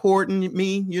for supporting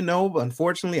me.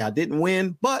 Unfortunately, I didn't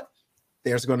win, but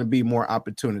there's going to be more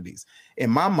opportunities. In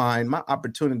my mind, my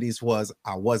opportunities was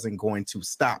I wasn't going to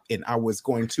stop, and I was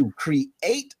going to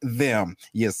create them,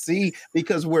 you see,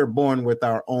 because we're born with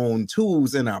our own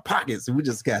tools in our pockets. We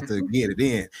just got to get it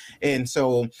in. And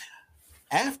so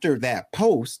after that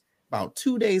post, about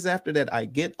 2 days after that, I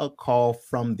get a call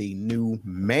from the new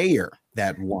mayor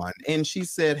that won. And she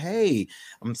said, hey,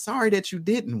 I'm sorry that you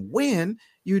didn't win,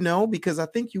 because I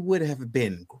think you would have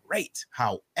been great.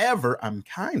 However, I'm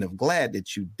kind of glad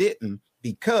that you didn't,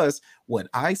 because what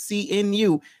I see in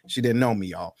you, she didn't know me,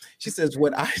 y'all. She says,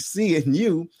 what I see in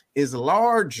you is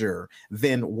larger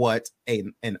than what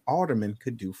an alderman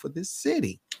could do for this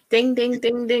city. Ding, ding,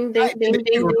 ding, ding, ding, ding, ding,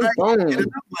 ding, boom. And I'm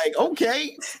like,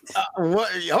 okay,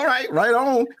 all right, right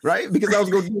on, right? Because I was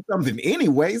going to do something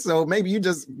anyway. So maybe you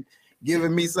just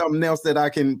giving me something else that I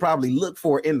can probably look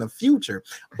for in the future.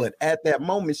 But at that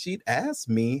moment, she'd asked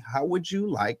me, how would you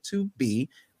like to be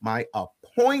my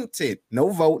appointed, no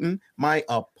voting, my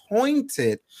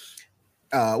appointed,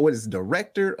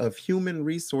 Director of Human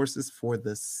Resources for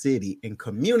the city and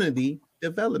Community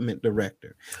Development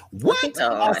Director. What?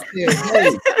 I said,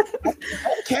 hey,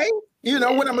 okay. You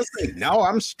know what I'm gonna say? No,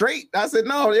 I'm straight. I said,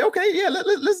 no, okay, yeah,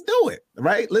 let's do it,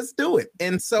 right? Let's do it.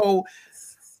 And so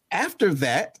after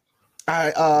that,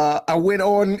 I went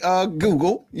on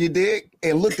Google, you dig,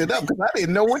 and looked it up, because I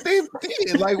didn't know what they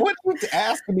did. Like, what were they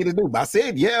asking me to do? I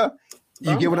said, yeah.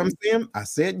 You get what I'm saying? I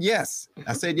said yes.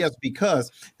 I said yes,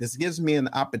 because this gives me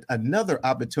another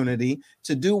opportunity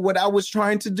to do what I was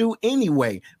trying to do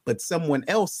anyway, but someone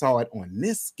else saw it on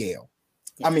this scale.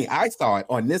 I mean, I saw it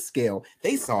on this scale.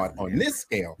 They saw it on this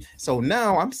scale. So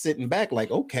now I'm sitting back like,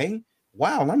 okay,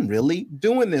 wow, I'm really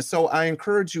doing this. So I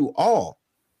encourage you all,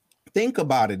 think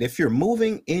about it. If you're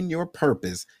moving in your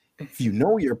purpose, if you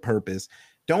know your purpose,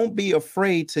 don't be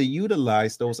afraid to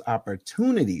utilize those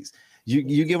opportunities.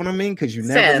 You get what I mean? Because you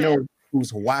never know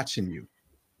who's watching you.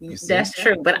 That's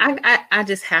true. But I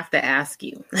just have to ask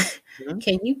you,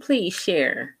 can you please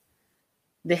share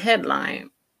the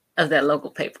headline of that local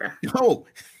paper? Oh.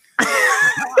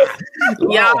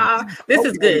 Y'all, this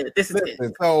is good. This is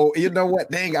good. So you know what?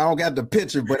 Dang, I don't got the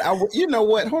picture, but you know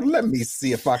what? Hold on, let me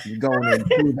see if I can go in and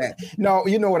do that. No,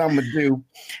 you know what I'm gonna do?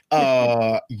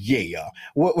 Yeah.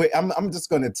 Wait, I'm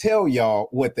just gonna tell y'all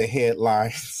what the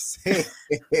headline said.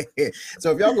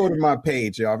 So if y'all go to my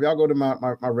page, y'all, if y'all go to my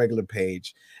regular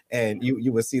page, and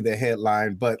you will see the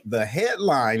headline, but the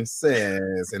headline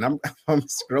says, and I'm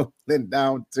scrolling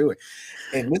down to it,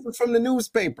 and this is from the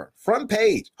newspaper, front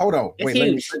page. Hold on, it's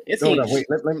huge.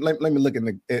 Let me look in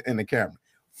the camera.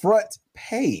 Front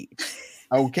page,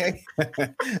 okay.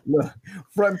 Look,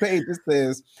 front page. It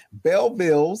says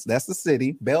Belleville's, that's the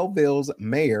city. Belleville's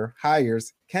mayor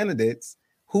hires candidates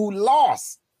who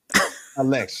lost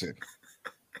election.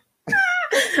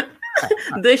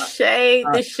 The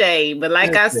shade. But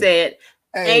like I said,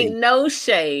 ain't no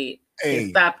shade to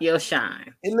stop your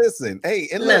shine. And listen,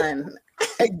 none.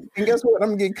 And guess what? I'm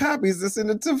gonna get copies to send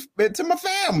it to my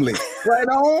family. Right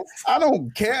on. I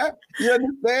don't care. You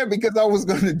understand? Because I was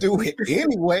gonna do it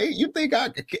anyway. You think I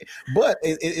could care? But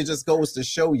it just goes to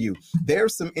show you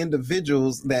there's some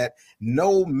individuals that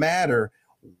no matter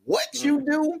what you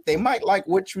do, they might like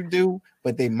what you do,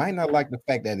 but they might not like the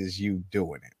fact that it's you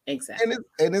doing it. Exactly.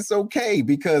 And it's okay,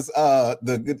 because God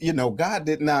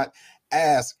did not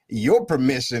ask your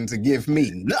permission to give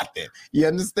me nothing. You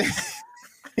understand?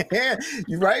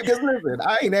 You right? Because listen,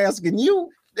 I ain't asking you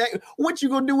what you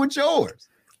gonna do with yours.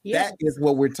 Yes. That is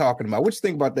what we're talking about. What you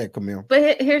think about that, Camille?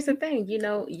 But here's the thing,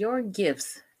 your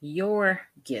gifts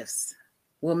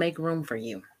will make room for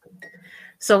you.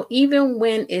 So even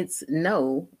when it's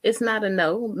no, it's not a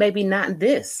no. Maybe not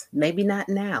this. Maybe not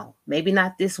now. Maybe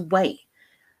not this way.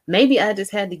 Maybe I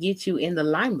just had to get you in the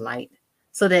limelight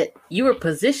so that you were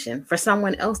positioned for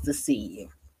someone else to see you.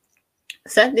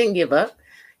 Seth didn't give up.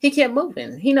 He kept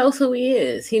moving. He knows who he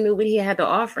is. He knew what he had to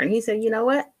offer. And he said, you know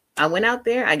what? I went out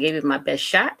there. I gave it my best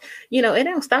shot. It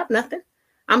don't stop nothing.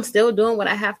 I'm still doing what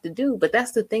I have to do. But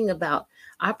that's the thing about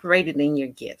operating in your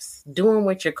gifts, doing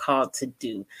what you're called to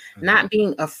do, not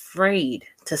being afraid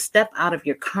to step out of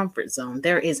your comfort zone.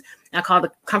 I call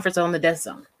the comfort zone the death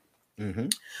zone.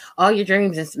 All your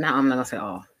dreams, now I'm not going to say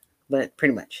all, but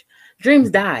pretty much.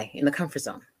 Dreams die in the comfort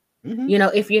zone.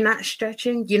 If you're not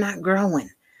stretching, you're not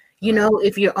growing.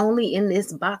 If you're only in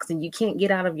this box and you can't get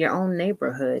out of your own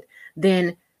neighborhood,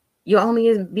 then you'll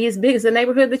only be as big as the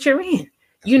neighborhood that you're in.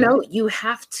 You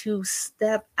have to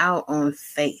step out on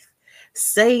faith.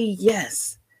 Say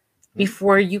yes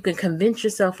before you can convince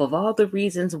yourself of all the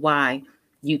reasons why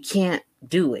you can't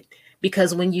do it.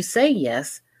 Because when you say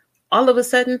yes, all of a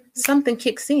sudden something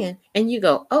kicks in and you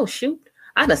go, oh, shoot,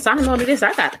 I done signed on to this.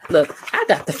 I got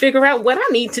to figure out what I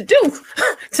need to do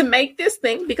to make this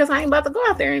thing, because I ain't about to go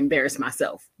out there and embarrass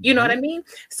myself. You know what I mean?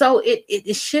 So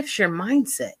it shifts your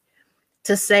mindset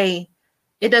to say,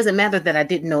 it doesn't matter that I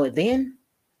didn't know it then.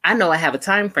 I know I have a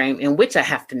time frame in which I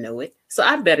have to know it. So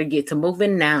I better get to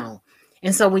moving now.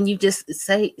 And so when you just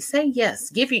say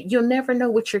yes, you'll never know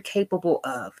what you're capable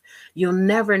of. You'll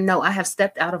never know. I have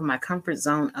stepped out of my comfort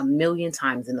zone a million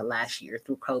times in the last year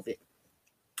through COVID.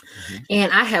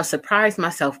 And I have surprised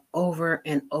myself over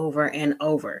and over and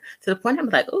over to the point I'm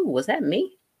like, oh, was that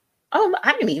me? Oh,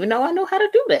 I didn't even know I know how to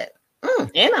do that.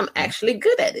 And I'm actually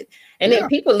good at it. And then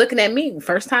people looking at me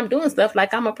first time doing stuff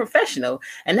like I'm a professional.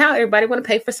 And now everybody want to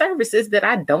pay for services that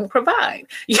I don't provide.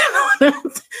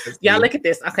 Y'all look at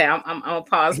this. Okay, I'm gonna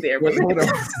pause there.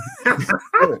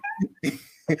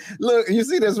 Look, you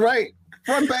see this, right?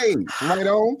 Front page, right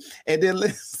on. And then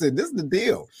listen, this is the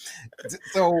deal.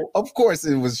 So of course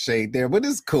it was shade there, but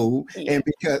it's cool. And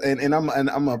because I'm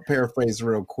gonna paraphrase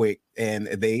real quick. And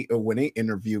when they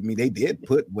interviewed me, they did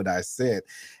put what I said.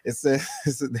 It says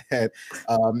that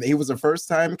he was a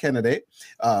first-time candidate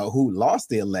who lost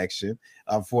the election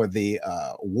for the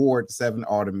Ward 7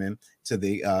 alderman to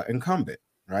the incumbent,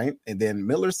 right? And then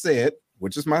Miller said,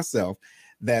 which is myself,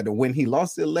 that when he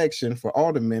lost the election for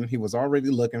alderman, he was already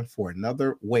looking for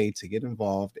another way to get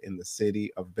involved in the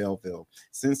city of Belleville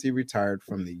since he retired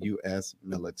from the U.S.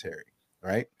 military,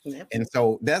 right? Yep. And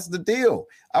so that's the deal.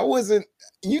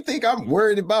 You think I'm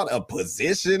worried about a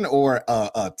position or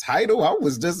a title? I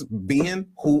was just being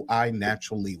who I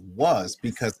naturally was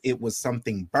because it was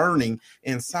something burning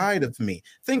inside of me.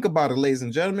 Think about it, ladies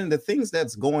and gentlemen, the things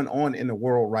that's going on in the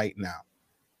world right now.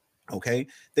 Okay,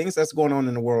 things that's going on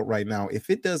in the world right now, if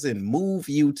it doesn't move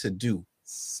you to do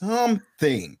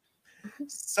something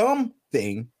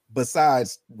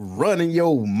besides running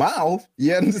your mouth,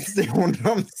 you understand what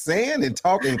I'm saying, and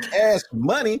talking cash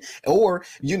money, or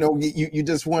you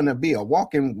just want to be a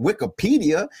walking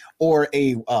Wikipedia or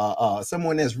a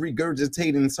someone that's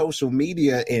regurgitating social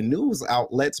media and news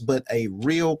outlets, but a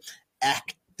real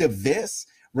activist,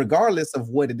 regardless of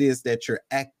what it is that you're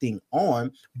acting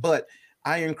on. But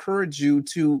I encourage you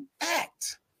to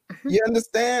act. You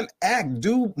understand? Act.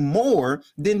 Do more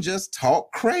than just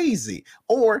talk crazy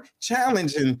or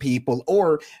challenging people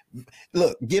or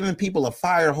giving people a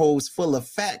fire hose full of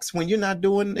facts when you're not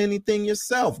doing anything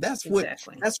yourself. That's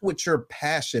what your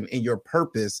passion and your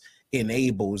purpose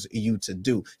enables you to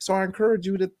do. So I encourage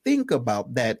you to think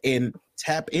about that and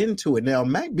tap into it. Now, it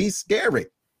might be scary.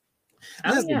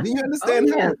 Listen, do you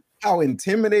understand how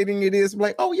intimidating it is?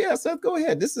 Like, oh yeah, Seth, go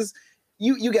ahead. This is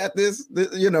you got this,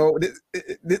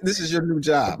 this is your new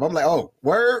job. I'm like, oh,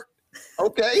 word,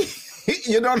 okay.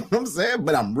 You know what I'm saying?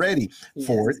 But I'm ready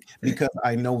for it because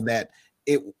I know that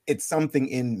it's something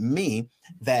in me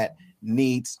that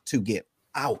needs to get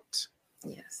out.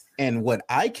 Yes. And what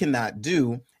I cannot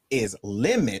do is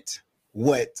limit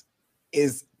what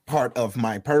is part of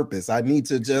my purpose. I need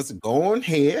to just go on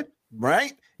ahead,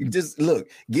 right? Just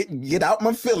get out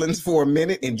my feelings for a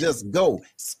minute and just go.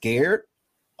 Scared,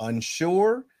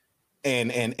 unsure,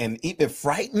 and even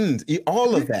frightened,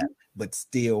 all of that, but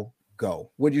still go.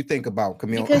 What do you think about,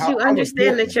 Camille? Because you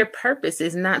understand that your purpose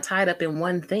is not tied up in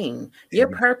one thing. Your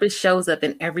purpose shows up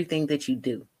in everything that you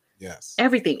do. Yes.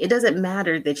 Everything. It doesn't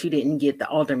matter that you didn't get the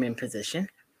alderman position.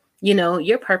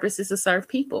 Your purpose is to serve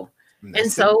people.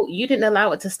 And so you didn't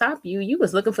allow it to stop you. You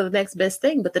was looking for the next best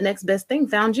thing, but the next best thing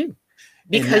found you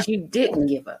because you didn't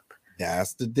give up.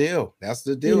 That's the deal. That's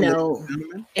the deal.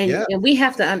 And we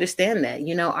have to understand that,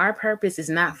 our purpose is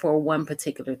not for one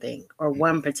particular thing or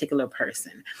one particular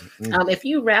person. If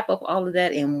you wrap up all of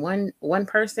that in one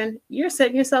person, you're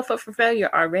setting yourself up for failure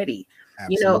already.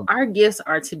 Absolutely. Our gifts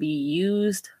are to be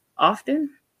used often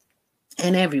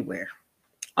and everywhere.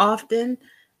 Often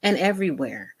and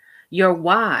everywhere. Your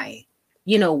why,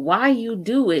 why you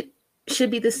do it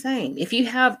should be the same. If you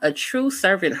have a true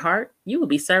servant heart, you will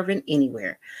be serving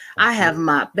anywhere. I have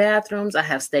mopped bathrooms. I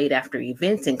have stayed after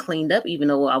events and cleaned up, even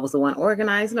though I was the one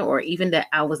organizing it, or even that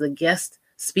I was a guest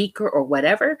speaker or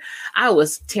whatever. I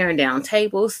was tearing down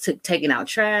tables, taking out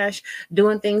trash,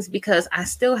 doing things because I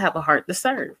still have a heart to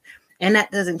serve. And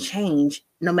that doesn't change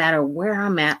no matter where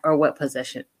I'm at or what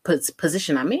position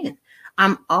I'm in.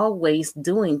 I'm always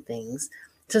doing things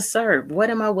to serve. What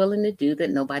am I willing to do that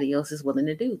nobody else is willing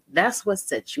to do? That's what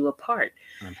sets you apart.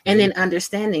 And then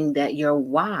understanding that your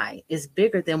why is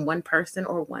bigger than one person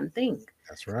or one thing.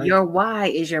 That's right. Your why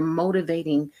is your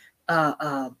motivating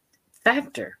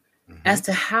factor as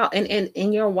to how,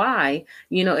 and your why,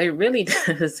 it really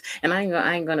does. And I'm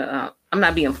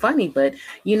not being funny, but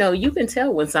you can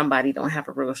tell when somebody don't have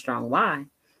a real strong why.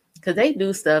 Because they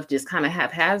do stuff just kind of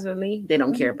haphazardly. They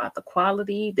don't care about the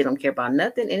quality. They don't care about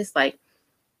nothing. And it's like,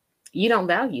 you don't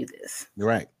value this.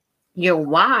 Right. Your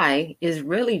why is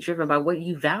really driven by what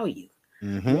you value.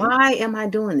 Why am I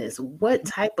doing this? What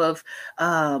type of,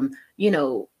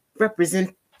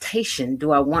 representation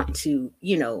do I want to,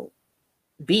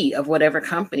 be of whatever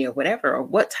company or whatever, or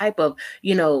what type of,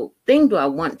 thing do I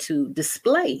want to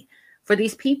display for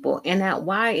these people? And that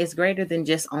why is greater than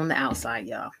just on the outside,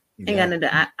 y'all.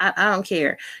 I don't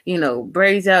care,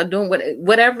 braids out, doing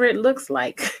whatever it looks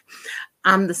like.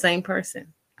 I'm the same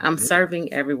person. I'm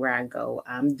serving everywhere I go.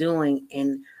 I'm doing,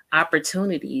 and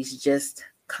opportunities just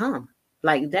come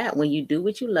like that when you do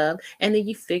what you love, and then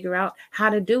you figure out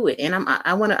how to do it. And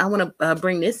I want to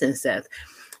bring this in, Seth.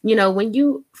 When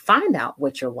you find out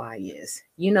what your why is,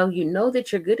 you know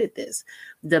that you're good at this.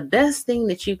 The best thing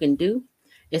that you can do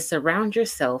is surround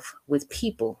yourself with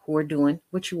people who are doing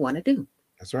what you want to do.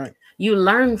 That's right. You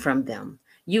learn from them.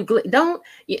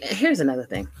 Here's another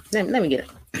thing. Let me get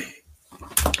it.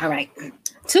 All right.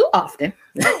 Too often,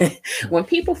 when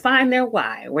people find their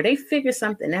why, or they figure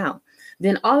something out,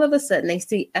 then all of a sudden they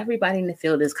see everybody in the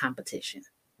field as competition.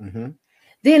 Then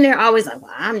they're always like,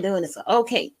 well, I'm doing this.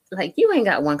 Okay. Like, you ain't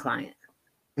got one client.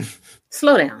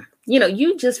 Slow down.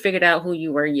 You just figured out who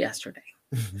you were yesterday.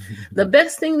 The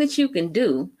best thing that you can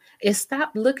do is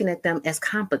stop looking at them as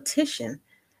competition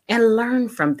and learn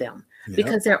from them,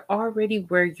 because they're already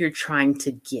where you're trying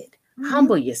to get.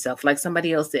 Humble yourself. Like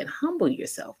somebody else said, humble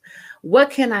yourself. What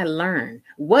can I learn?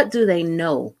 What do they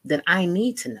know that I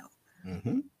need to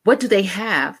know? What do they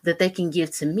have that they can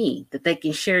give to me, that they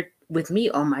can share with me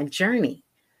on my journey?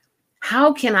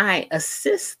 How can I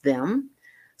assist them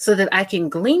so that I can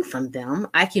glean from them?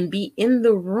 I can be in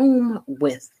the room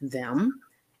with them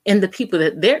and the people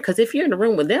that they're, because if you're in the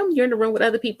room with them, you're in the room with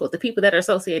other people, the people that are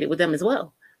associated with them as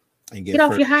well. And get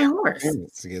off your high horse.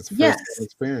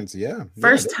 Experience.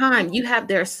 First time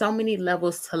there are so many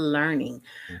levels to learning.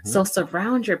 So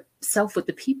surround yourself with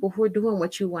the people who are doing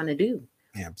what you want to do.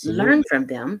 Absolutely. Learn from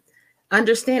them,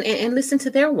 understand, and listen to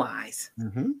their whys.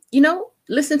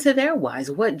 Listen to their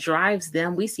whys. What drives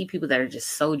them? We see people that are just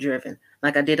so driven.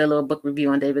 Like I did a little book review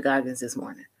on David Goggins this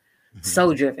morning.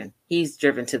 So driven. He's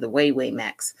driven to the way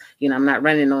max. I'm not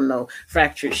running on no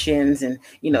fractured shins and,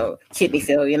 kidney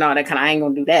failure and all that kind of, I ain't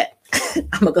going to do that.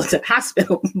 I'm going to go to the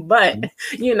hospital. But,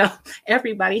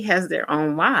 everybody has their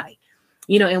own why,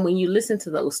 and when you listen to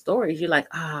those stories, you're like,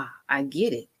 I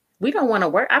get it. We don't want to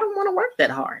work. I don't want to work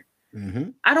that hard.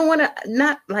 I don't want to,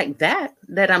 not like that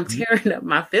I'm tearing up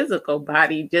my physical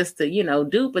body just to,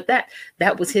 do, but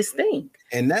that was his thing.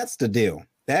 And that's the deal.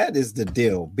 That is the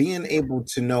deal, being able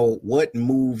to know what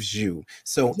moves you.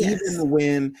 So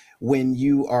even when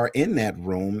you are in that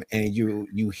room and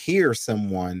you hear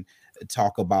someone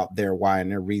talk about their why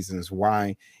and their reasons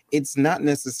why, it's not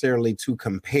necessarily to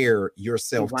compare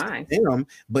yourself to them,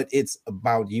 but it's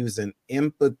about using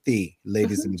empathy,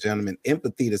 ladies and gentlemen,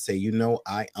 empathy to say,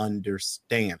 I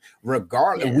understand.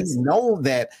 Regardless, we know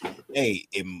that, hey,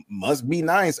 it must be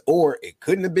nice, or it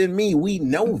couldn't have been me. We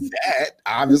know that,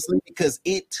 obviously, because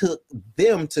it took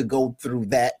them to go through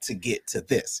that to get to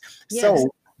this. So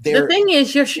the thing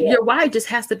is, your why just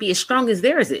has to be as strong as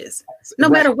theirs is. No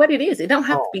matter what it is, it don't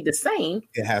have to be the same.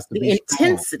 It has to the be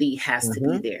intensity strong. Has to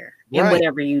be there in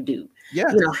whatever you do.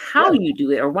 Yes. How you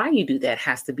do it or why you do that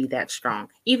has to be that strong.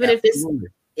 Even Absolutely. if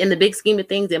it's in the big scheme of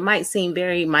things, it might seem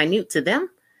very minute to them.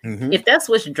 Mm-hmm. If that's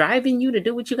what's driving you to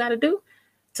do what you got to do,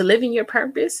 to live in your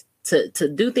purpose, to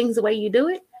do things the way you do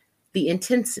it, the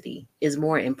intensity is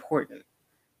more important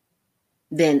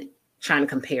than trying to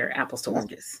compare apples to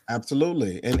oranges.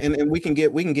 Absolutely. And we can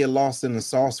get lost in the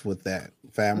sauce with that,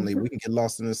 family. We can get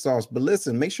lost in the sauce. But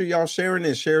listen, make sure y'all sharing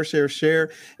this, share,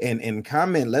 and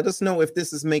comment. Let us know if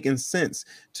this is making sense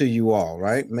to you all,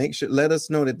 right? Let us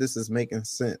know that this is making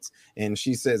sense. And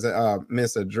she says,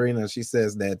 Miss Adrena, she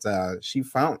says that she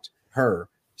found her,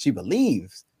 she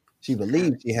believes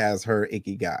she has her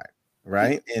ikigai,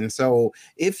 right? And so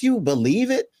if you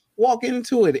believe it, walk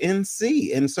into it and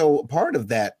see. And so part of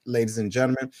that, ladies and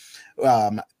gentlemen,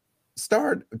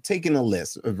 start taking a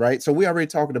list, right? So we already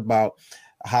talked about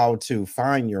how to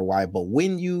find your why, but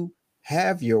when you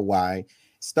have your why,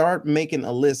 start making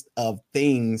a list of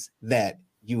things that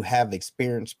you have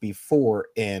experienced before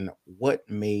and what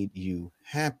made you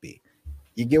happy.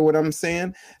 You get what I'm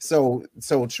saying? So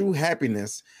true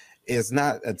happiness is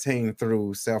not attained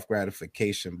through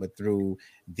self-gratification, but through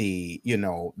the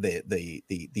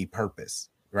purpose,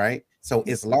 right? So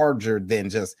it's larger than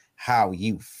just how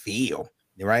you feel,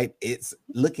 right? It's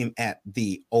looking at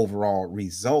the overall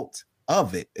result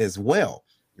of it as well,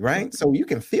 right? So you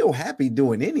can feel happy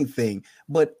doing anything,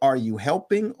 but are you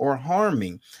helping or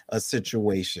harming a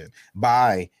situation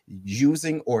by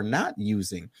using or not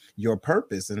using your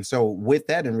purpose? And so with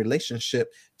that, in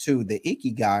relationship to the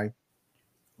ikigai,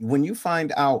 when you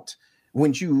find out,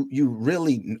 when you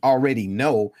really already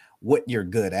know what you're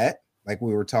good at, like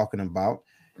we were talking about,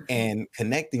 and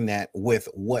connecting that with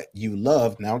what you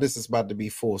love. Now this is about to be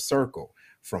full circle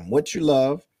from what you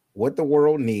love, what the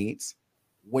world needs,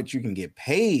 what you can get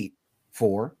paid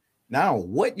for, now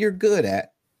what you're good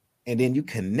at, and then you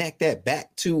connect that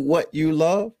back to what you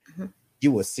love.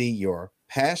 You will see your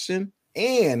passion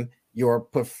and your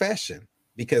profession,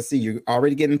 because see, you're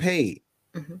already getting paid.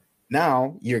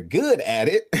 Now you're good at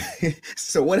it.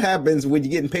 So what happens when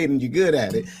you're getting paid and you're good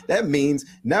at it? That means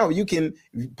now you can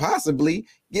possibly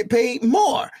get paid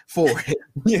more for it.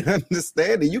 You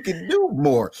understand? And you can do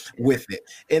more with it.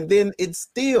 And then is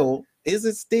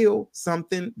it still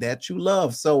something that you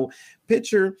love? So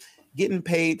picture getting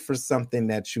paid for something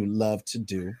that you love to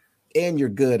do and you're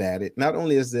good at it. Not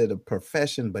only is it a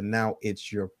profession, but now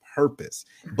it's your purpose.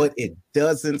 But it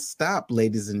doesn't stop,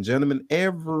 ladies and gentlemen.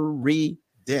 Every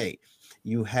day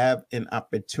you have an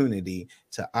opportunity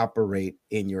to operate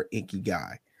in your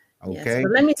ikigai. Okay. Yes,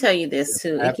 but let me tell you this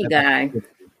too. Ikigai.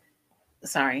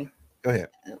 Sorry. Go ahead.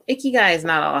 Ikigai is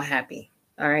not all happy.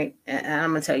 All right. And I'm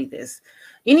going to tell you this.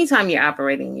 Anytime you're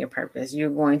operating in your purpose,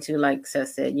 you're going to, like Seth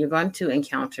said, you're going to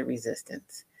encounter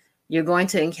resistance. You're going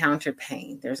to encounter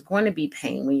pain. There's going to be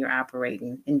pain when you're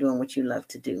operating and doing what you love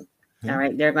to do. All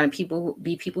right. There are going to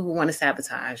be people who want to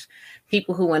sabotage,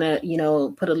 people who want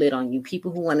to, put a lid on you,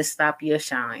 people who want to stop your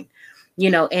shine,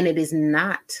 and it is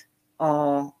not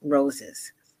all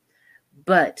roses.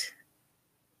 But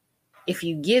if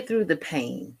you get through the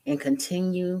pain and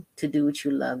continue to do what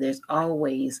you love, there's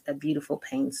always a beautiful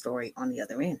pain story on the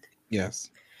other end.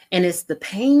 Yes. And it's the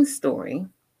pain story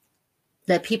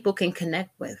that people can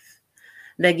connect with,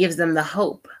 that gives them the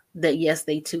hope that, yes,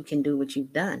 they too can do what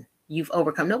you've done. You've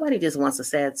overcome. Nobody just wants a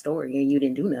sad story and you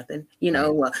didn't do nothing.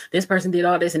 Well, this person did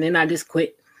all this and then I just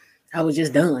quit. I was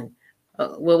just done.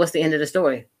 Well, what's the end of the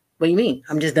story? What do you mean?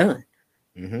 I'm just done.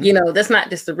 That's not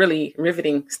just a really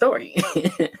riveting story.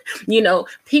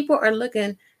 People are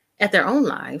looking at their own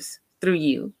lives through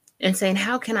you and saying,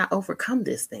 how can I overcome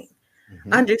this thing?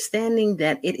 Understanding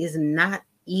that it is not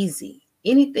easy.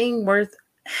 Anything worth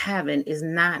having is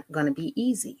not going to be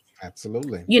easy.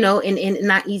 Absolutely. And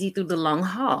not easy through the long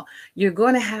haul. You're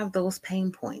going to have those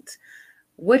pain points.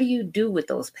 What do you do with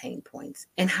those pain points?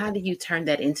 And how do you turn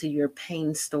that into your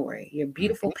pain story, your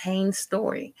beautiful pain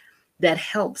story that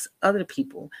helps other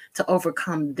people to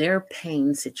overcome their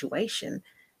pain situation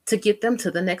to get them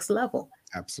to the next level?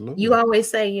 Absolutely. You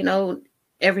always say,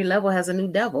 every level has a new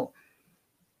devil.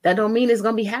 That don't mean it's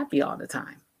going to be happy all the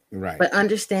time. Right. But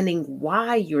understanding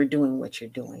why you're doing what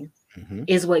you're doing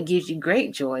is what gives you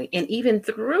great joy. And even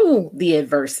through the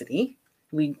adversity,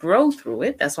 we grow through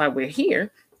it. That's why we're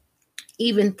here.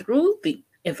 Even through the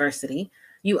adversity,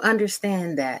 you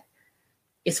understand that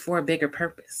it's for a bigger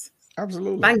purpose.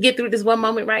 Absolutely. If I can get through this one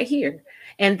moment right here.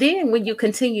 And then when you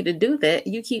continue to do that,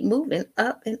 you keep moving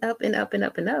up and up and up and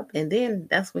up and up. And then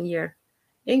that's when your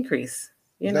increase,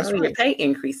 your pay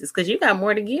increases, because you got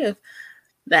more to give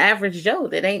the average Joe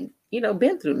that ain't,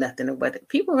 been through nothing or what.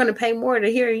 People are going to pay more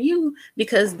to hear you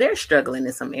because they're struggling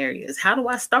in some areas. How do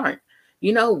I start?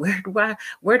 You know,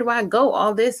 where do I go?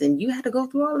 All this, and you had to go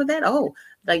through all of that. Oh,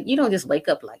 like you don't just wake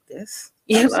up like this.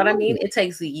 You know what I mean? It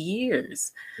takes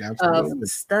years of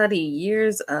study,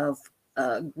 years of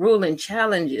grueling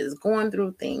challenges, going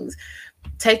through things,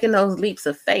 taking those leaps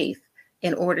of faith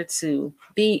in order to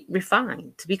be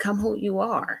refined, to become who you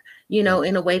are, you know,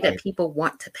 in a way that people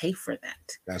want to pay for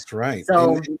that. That's right.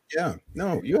 So yeah,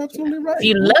 no, you're absolutely right. If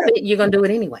you love it, you're going to do it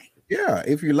anyway. Yeah,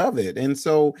 if you love it. And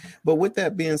so, but with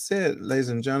that being said, ladies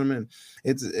and gentlemen,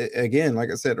 it's again, like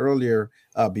I said earlier,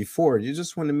 before, you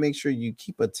just want to make sure you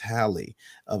keep a tally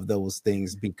of those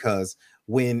things, because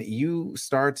when you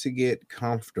start to get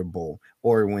comfortable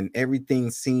or when everything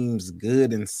seems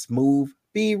good and smooth,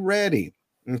 be ready.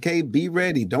 Okay, be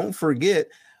ready. Don't forget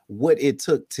what it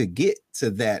took to get to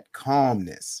that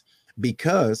calmness.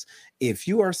 Because if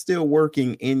you are still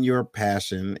working in your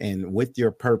passion and with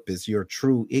your purpose, your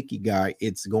true ikigai,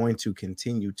 it's going to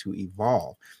continue to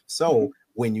evolve. So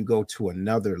when you go to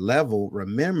another level,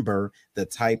 remember the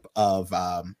type of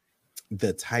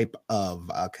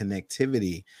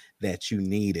connectivity that you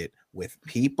needed with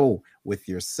people, with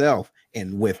yourself,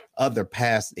 and with other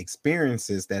past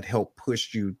experiences that help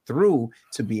push you through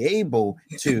to be able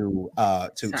to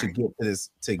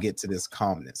get to this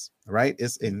calmness. Right?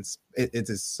 It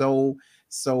is so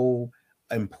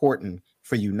important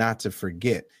for you not to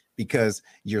forget, because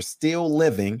you're still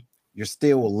living, you're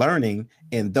still learning,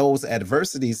 and those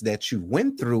adversities that you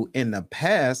went through in the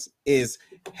past is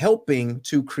helping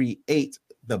to create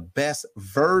the best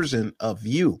version of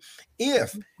you.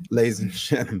 If, ladies and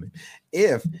gentlemen,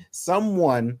 if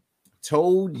someone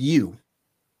told you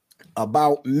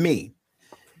about me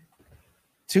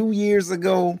 2 years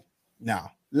ago,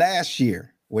 last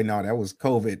year, no, that was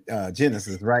COVID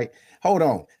Genesis, right? Hold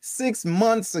on, 6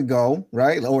 months ago,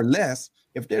 right, or less,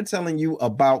 if they're telling you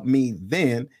about me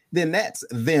then that's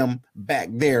them back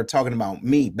there talking about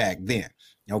me back then.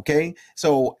 Okay,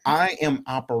 so I am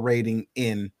operating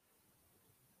in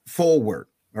forward,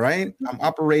 right? I'm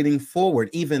operating forward,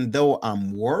 even though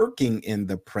I'm working in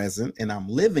the present and I'm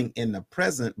living in the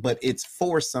present, but it's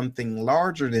for something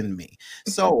larger than me.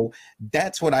 So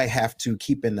that's what I have to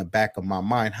keep in the back of my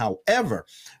mind. However,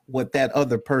 what that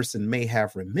other person may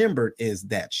have remembered is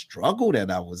that struggle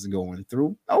that I was going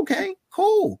through. Okay,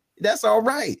 cool. That's all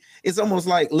right. It's almost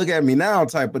like, look at me now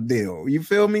type of deal. You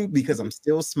feel me? Because I'm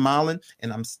still smiling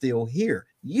and I'm still here.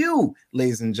 You,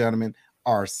 ladies and gentlemen,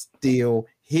 are still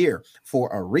here for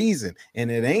a reason,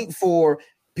 and it ain't for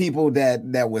people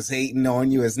that was hating on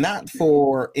you. It's not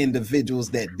for individuals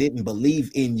that didn't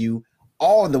believe in you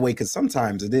all the way, because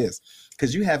sometimes it is,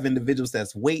 because you have individuals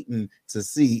that's waiting to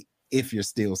see if you're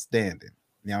still standing.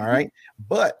 All right,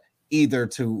 but either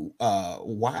to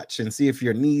watch and see if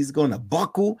your knee's gonna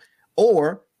buckle,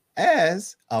 or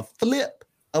as a flip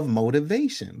of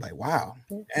motivation, like, wow,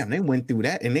 damn, they went through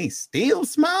that and they still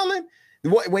smiling.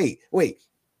 Wait.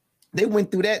 They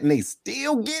went through that and they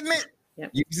still getting it. Yep.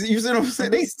 You see what I'm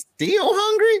saying? They still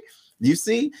hungry. You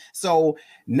see? So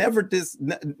never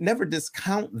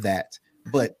discount that,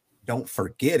 but don't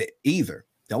forget it either.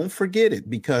 Don't forget it,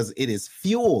 because it is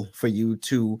fuel for you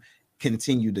to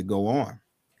continue to go on.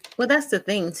 Well, that's the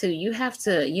thing too. You have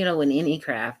to, in any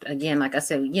craft, again, like I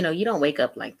said, you don't wake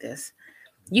up like this.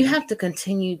 You have to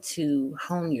continue to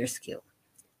hone your skill.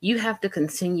 You have to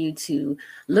continue to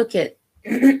look at,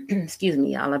 excuse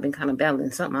me, y'all, I've been kind of battling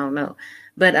something, I don't know.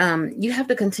 But you have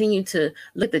to continue to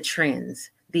look at the trends,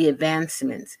 the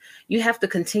advancements. You have to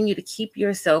continue to keep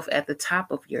yourself at the top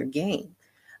of your game.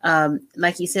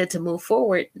 Like you said, to move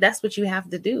forward, that's what you have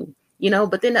to do.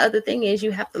 But then the other thing is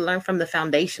you have to learn from the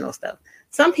foundational stuff.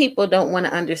 Some people don't want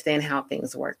to understand how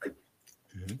things work,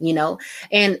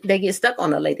 and they get stuck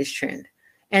on the latest trend.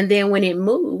 And then when it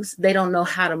moves, they don't know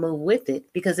how to move with it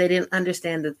because they didn't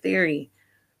understand the theory,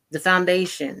 the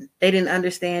foundation. They didn't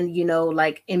understand,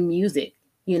 like in music,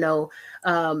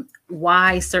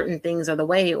 why certain things are the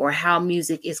way, or how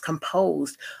music is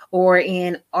composed, or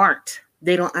in art.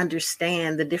 They don't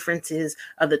understand the differences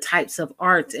of the types of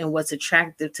art and what's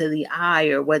attractive to the eye,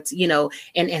 or what's,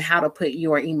 and how to put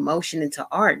your emotion into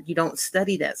art. You don't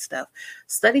study that stuff.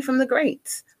 Study from the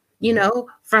greats.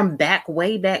 From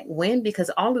way back when, because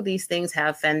all of these things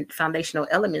have foundational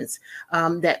elements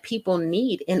that people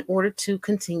need in order to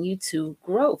continue to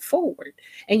grow forward.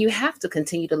 And you have to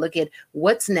continue to look at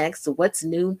what's next, what's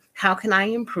new, how can I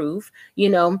improve?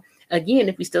 Again,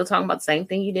 if you're still talking about the same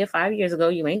thing you did 5 years ago,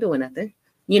 you ain't doing nothing.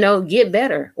 Get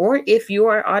better. Or if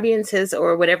your audiences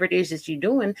or whatever it is that you're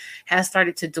doing has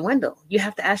started to dwindle, you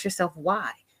have to ask yourself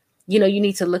why. You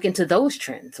need to look into those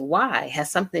trends. Why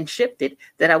has something shifted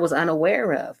that I was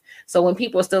unaware of? So when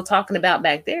people are still talking about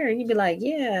back there, you'd be like,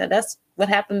 yeah, that's what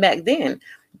happened back then.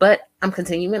 But I'm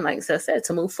continuing, like I said,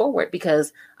 to move forward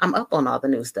because I'm up on all the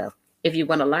new stuff. If you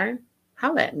want to learn,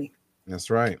 holler at me. That's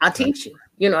right. I'll teach you.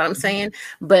 You know what I'm saying?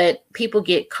 But people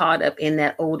get caught up in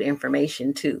that old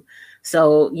information too.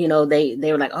 So, you know, they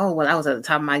were like, oh, well, I was at the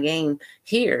top of my game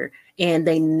here. And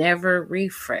they never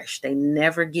refresh. They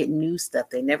never get new stuff.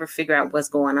 They never figure out what's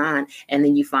going on. And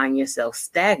then you find yourself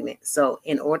stagnant. So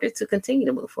in order to continue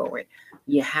to move forward,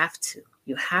 you have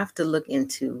to look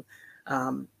into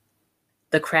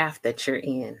the craft that you're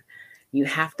in. You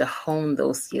have to hone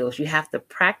those skills. You have to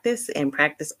practice and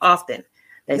practice often.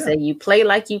 They say you play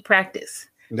like you practice.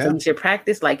 Yeah. So you should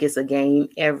practice like it's a game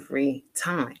every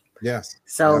time. Yes.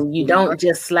 So you don't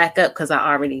just slack up because I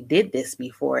already did this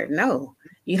before. No,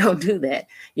 you don't do that.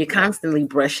 You're constantly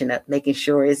brushing up, making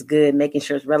sure it's good, making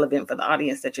sure it's relevant for the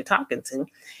audience that you're talking to.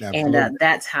 Absolutely. And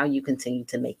that's how you continue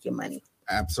to make your money.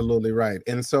 Absolutely right.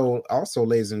 And so also,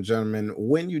 ladies and gentlemen,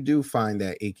 when you do find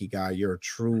that ikigai, your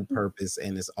true purpose,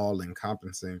 and it's all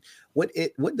encompassing, what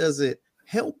does it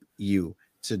help you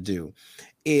to do?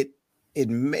 It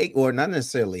or not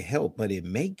necessarily help, but it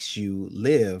makes you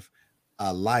live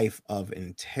a life of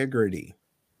integrity.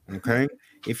 Okay.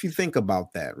 If you think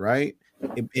about that, right?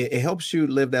 It helps you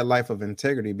live that life of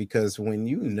integrity, because when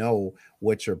you know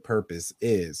what your purpose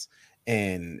is,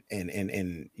 and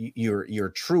you're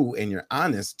true and you're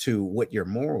honest to what your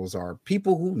morals are,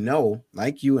 people who know,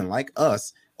 like you and like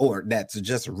us, or that's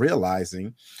just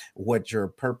realizing what your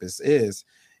purpose is,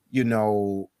 you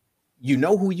know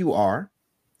who you are,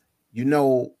 you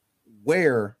know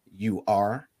where you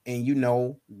are, and you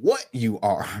know what you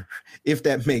are, if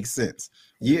that makes sense.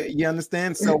 You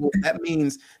understand? So that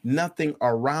means nothing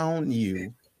around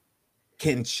you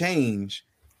can change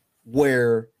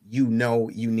where you know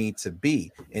you need to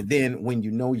be. And then when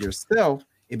you know yourself,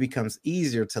 it becomes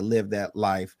easier to live that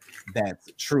life that's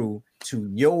true to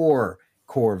your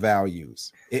core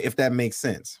values, if that makes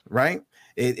sense, right?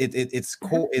 It's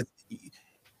cool.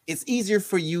 It's easier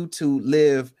for you to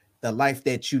live the life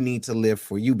that you need to live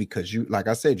for you, because you, like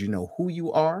I said, you know who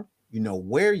you are, you know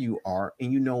where you are,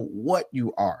 and you know what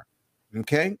you are.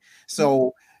 Okay.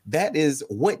 So that is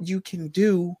what you can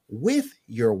do with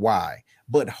your why,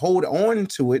 but hold on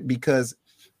to it, because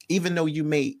even though you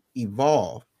may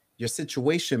evolve, your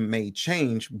situation may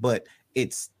change, but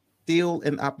it's still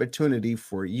an opportunity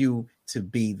for you to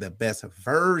be the best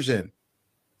version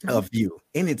of you.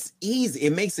 And it's easy.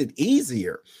 It makes it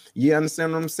easier. You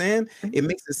understand what I'm saying? It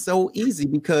makes it so easy,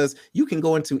 because you can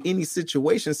go into any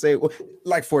situation, say, well,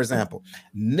 like, for example,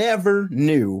 never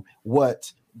knew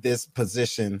what this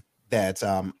position that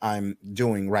I'm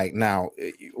doing right now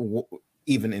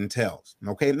even entails.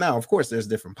 Okay. Now, of course, there's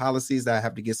different policies that I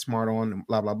have to get smart on, and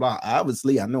blah, blah, blah.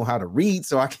 Obviously, I know how to read,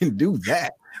 so I can do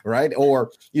that. Right.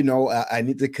 Or, I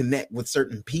need to connect with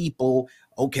certain people.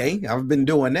 Okay. I've been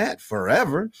doing that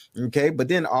forever. Okay. But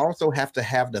then I also have to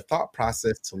have the thought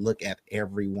process to look at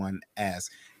everyone as,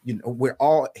 we're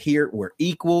all here. We're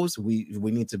equals. We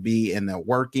need to be in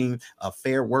a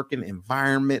fair working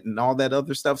environment and all that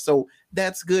other stuff. So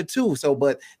that's good too. So,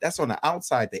 but that's on the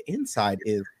outside. The inside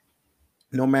is,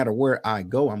 no matter where I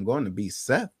go, I'm going to be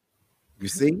Seth, you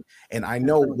see? And I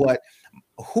know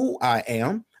who I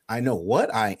am. I know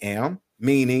what I am,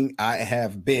 meaning I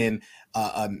have been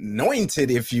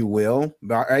anointed, if you will,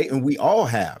 right? And we all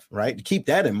have, right? Keep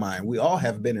that in mind. We all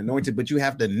have been anointed, but you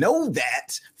have to know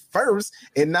that first,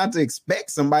 and not to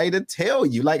expect somebody to tell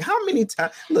you. Like, how many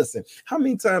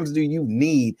times do you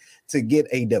need to get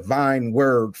a divine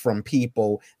word from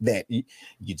people that you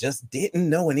just didn't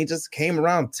know, and he just came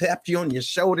around, tapped you on your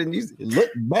shoulder, and you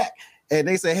look back and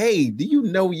they say, hey, do you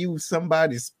know you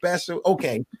somebody special?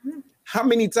 Okay. How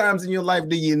many times in your life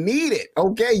do you need it?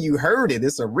 Okay, you heard it.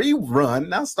 It's a rerun.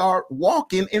 Now start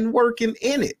walking and working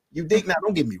in it. You dig? Now,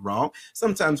 don't get me wrong.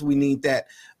 Sometimes we need that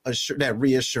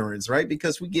reassurance, right?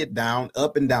 Because we get down,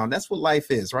 up and down. That's what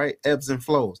life is, right? Ebbs and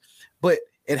flows. But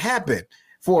it happened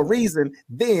for a reason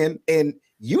then, and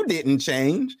you didn't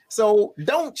change. So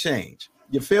don't change.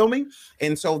 You feel me?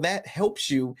 And so that helps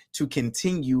you to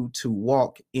continue to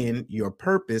walk in your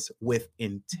purpose with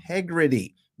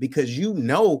integrity, because you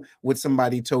know what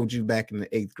somebody told you back in the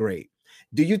 8th grade.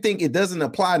 Do you think it doesn't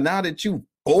apply now that you're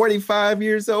 45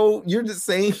 years old? You're the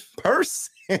same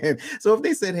person. So if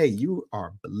they said, hey, you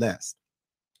are blessed,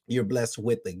 you're blessed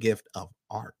with the gift of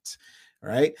art,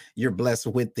 right? You're blessed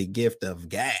with the gift of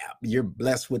gab. You're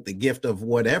blessed with the gift of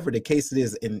whatever the case it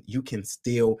is. And you can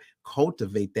still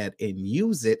cultivate that and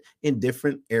use it in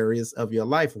different areas of your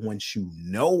life once you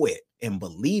know it and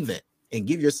believe it, and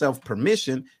give yourself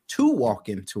permission to walk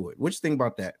into it. What do you think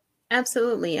about that?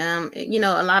 Absolutely. A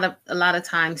lot of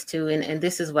times too, and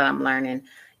this is what I'm learning,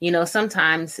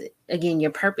 Sometimes, again,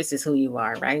 your purpose is who you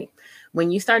are, right?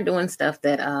 When you start doing stuff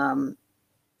that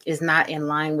is not in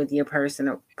line with your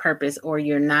personal purpose, or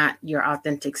you're not your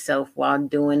authentic self while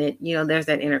doing it, there's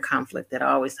that inner conflict that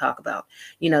I always talk about,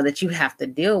 that you have to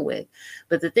deal with.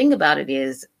 But the thing about it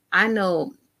is, I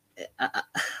know,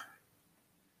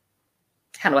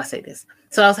 how do I say this?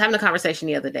 So I was having a conversation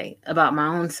the other day about my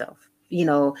own self.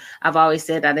 I've always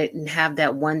said I didn't have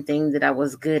that one thing that I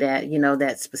was good at,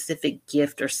 that specific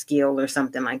gift or skill or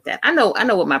something like that. I know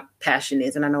what my passion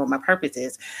is and I know what my purpose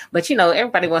is, but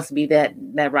everybody wants to be that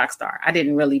rock star. I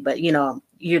didn't really, but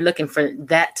you're looking for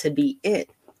that to be it.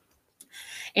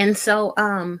 And so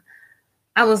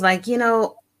I was like,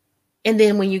 and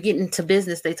then when you get into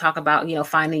business, they talk about,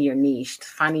 finding your niche,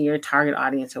 finding your target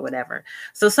audience or whatever.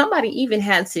 So somebody even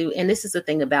had to, and this is the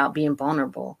thing about being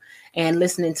vulnerable and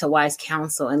listening to wise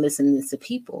counsel and listening to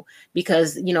people,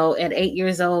 because, at 8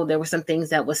 years old, there were some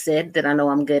things that was said that I know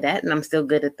I'm good at, and I'm still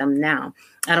good at them now.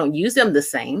 I don't use them the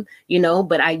same,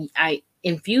 but I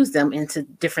infuse them into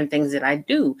different things that I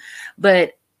do.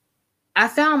 But I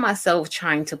found myself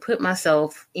trying to put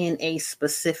myself in a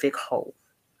specific hole.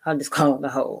 I'll just call it a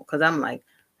hole, because I'm like,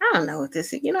 I don't know what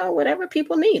this is, whatever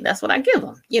people need, that's what I give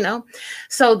them,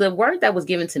 So the word that was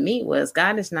given to me was,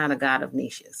 God is not a God of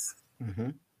niches. Mm-hmm.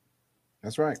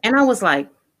 That's right. And I was like,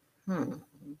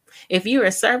 if you're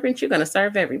a servant, you're going to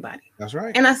serve everybody. That's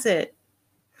right. And I said,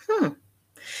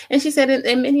 And she said,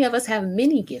 and many of us have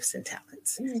many gifts and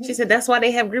talents. Mm-hmm. She said, that's why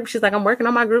they have groups. She's like, I'm working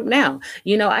on my group now.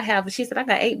 She said, I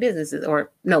got 8 businesses,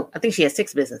 or no, I think she has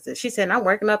 6 businesses. She said, I'm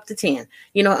working up to 10,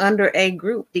 under a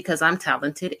group, because I'm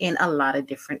talented in a lot of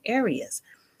different areas.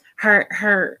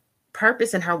 Her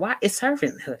purpose and her why is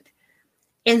servanthood.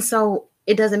 And so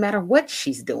it doesn't matter what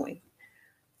she's doing.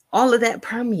 All of that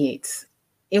permeates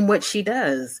in what she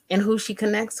does and who she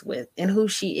connects with and who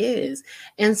she is.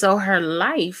 And so her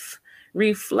life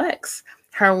reflects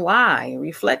her why,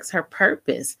 reflects her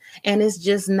purpose. And it's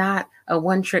just not a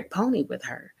one-trick pony with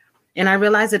her. And I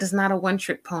realize that it's not a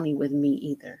one-trick pony with me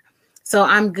either. So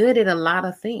I'm good at a lot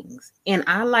of things. And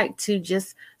I like to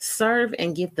just serve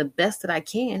and give the best that I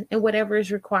can and whatever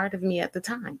is required of me at the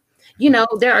time.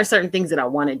 There are certain things that I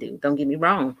want to do. Don't get me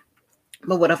wrong.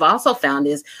 But what I've also found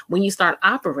is when you start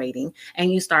operating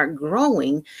and you start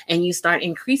growing and you start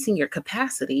increasing your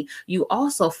capacity, you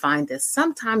also find that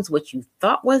sometimes what you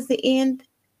thought was the end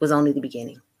was only the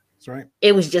beginning. That's right.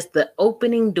 It was just the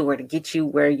opening door to get you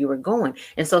where you were going.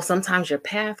 And so sometimes your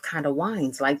path kind of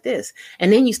winds like this.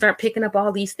 And then you start picking up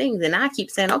all these things. And I keep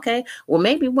saying, okay, well,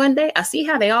 maybe one day I see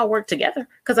how they all work together,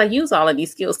 because I use all of these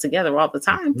skills together all the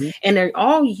time. Mm-hmm. And they're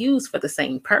all used for the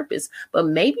same purpose. But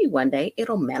maybe one day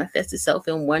it'll manifest itself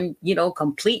in one,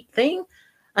 complete thing.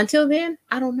 Until then,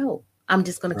 I don't know. I'm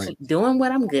just going to keep doing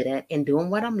what I'm good at and doing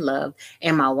what I'm loved.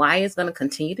 And my why is going to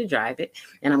continue to drive it.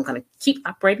 And I'm going to keep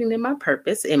operating in my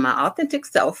purpose, in my authentic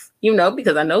self,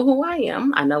 because I know who I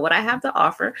am. I know what I have to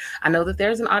offer. I know that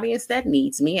there's an audience that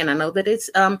needs me. And I know that it's,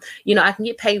 I can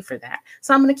get paid for that.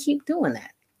 So I'm going to keep doing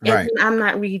that. And I'm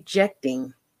not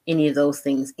rejecting any of those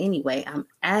things anyway. I'm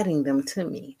adding them to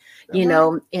me,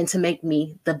 and to make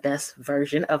me the best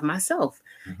version of myself.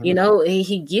 Mm-hmm.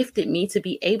 He gifted me to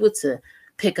be able to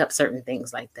pick up certain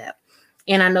things like that.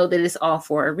 And I know that it's all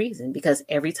for a reason, because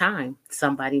every time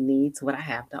somebody needs what I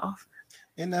have to offer.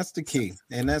 And that's the key.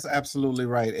 And that's absolutely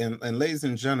right. And ladies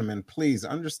and gentlemen, please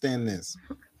understand this.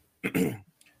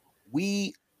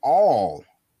 We all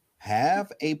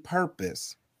have a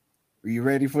purpose. Are you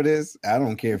ready for this? I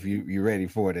don't care if you're ready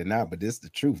for it or not, but this is the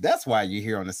truth. That's why you're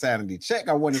here on the Sanity Check.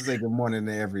 I want to say good morning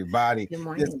to everybody. Good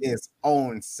morning. This is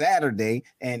on Saturday,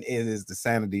 and it is the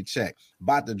Sanity Check.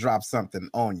 About to drop something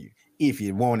on you. If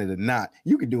you want it or not,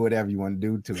 you can do whatever you want to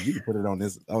do too. You can put it on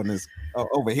this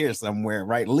over here somewhere,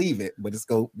 right? Leave it, but it's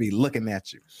going to be looking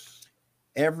at you.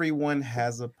 Everyone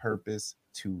has a purpose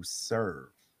to serve.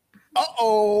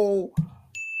 Uh-oh.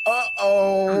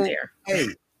 I'm there. Hey.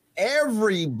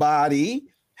 Everybody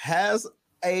has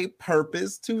a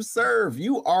purpose to serve.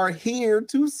 You are here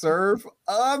to serve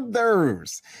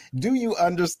others. Do you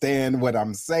understand what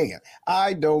I'm saying?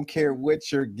 I don't care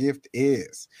what your gift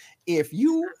is. If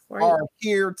you are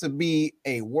here to be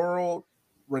a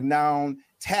world-renowned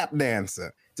tap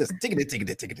dancer, just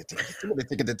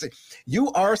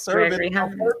you are serving a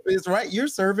purpose, right? You're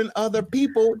serving other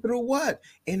people through what?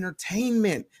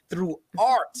 Entertainment, through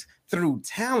art, through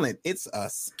talent. It's a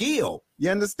skill. You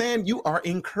understand? You are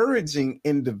encouraging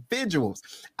individuals.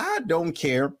 I don't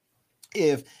care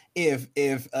if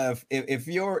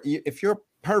your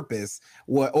purpose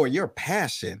or your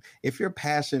passion, if your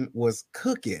passion was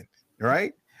cooking,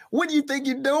 right? What do you think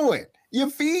you're doing? You're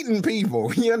feeding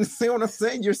people. You understand what I'm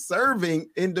saying? You're serving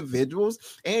individuals,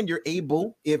 and you're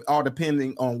able, if all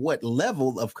depending on what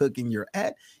level of cooking you're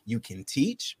at, you can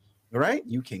teach, right?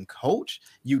 You can coach,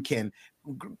 you can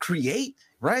create,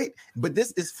 right? But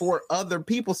this is for other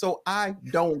people. So I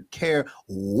don't care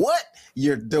what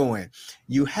you're doing.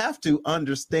 You have to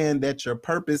understand that your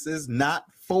purpose is not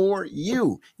for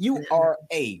you. You are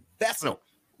a vessel.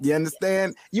 You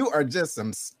understand? You are just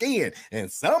some skin,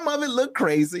 and some of it look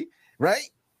crazy, right?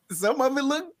 Some of it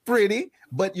look pretty,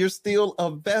 but you're still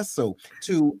a vessel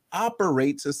to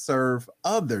operate to serve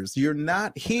others. You're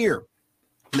not here,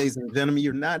 ladies and gentlemen,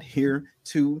 you're not here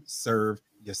to serve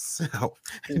yourself.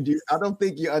 I don't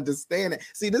think you understand it.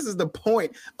 See, this is the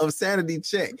point of Sanity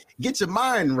Check. Get your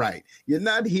mind right. You're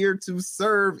not here to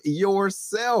serve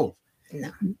yourself.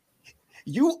 No.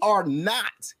 You are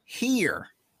not here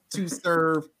to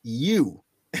serve you.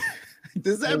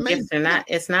 Does that make sense?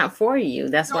 It's not for you.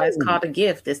 That's why it's called a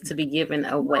gift. It's to be given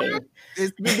away.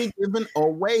 It's to be given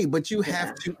away, but you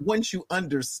have to, once you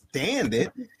understand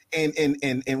it,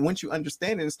 and once you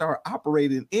understand it and start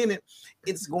operating in it,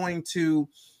 it's going to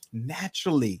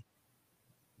naturally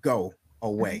go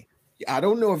away. I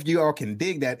don't know if you all can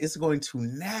dig that. It's going to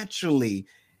naturally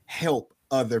help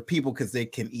other people because they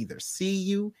can either see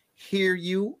you, hear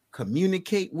you,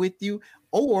 communicate with you,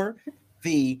 or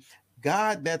the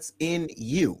God that's in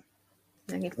you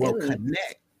will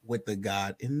connect with the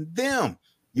God in them.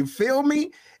 You feel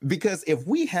me? Because if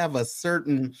we have a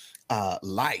certain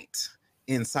light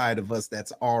inside of us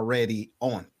that's already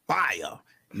on fire,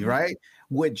 right?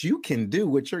 What you can do,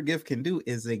 what your gift can do,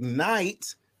 is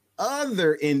ignite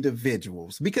other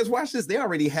individuals. Because watch this, they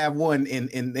already have one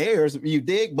in theirs. You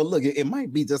dig? But look, it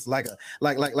might be just like a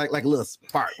little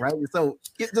spark, right? So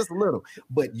it's just a little,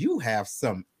 but you have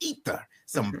some ether,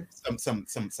 some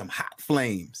hot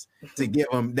flames to give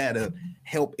them that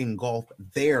help engulf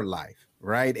their life,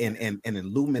 right? And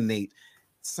illuminate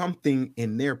something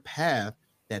in their path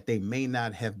that they may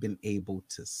not have been able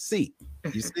to see.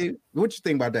 You see? What you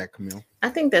think about that, Camille? I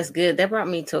think that's good. That brought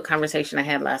me to a conversation I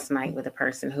had last night with a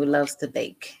person who loves to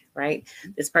bake, right?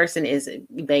 This person is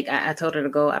bake. I told her to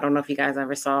go. I don't know if you guys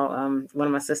ever saw, one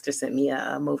of my sisters sent me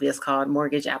a movie. It's called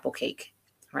Mortgage Apple Cake,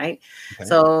 right? Okay.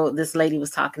 So this lady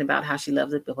was talking about how she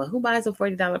loves it, but who buys a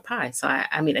 $40 pie? So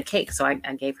I mean a cake. So I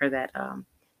gave her that,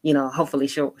 hopefully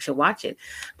she'll watch it.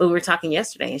 But we were talking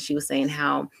yesterday and she was saying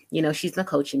how, she's in the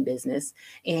coaching business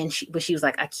but she was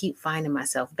like, I keep finding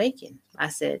myself baking. I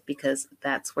said, because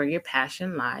that's where your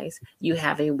passion lies. You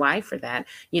have a why for that,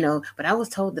 but I was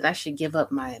told that I should give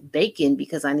up my baking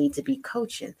because I need to be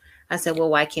coaching. I said, well,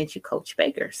 why can't you coach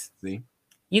bakers? See,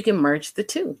 you can merge the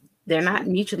two. They're not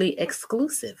mutually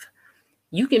exclusive.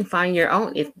 You can find your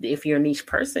own, if you're a niche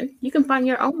person, you can find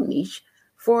your own niche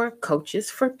for coaches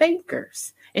for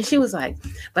bakers. And she was like,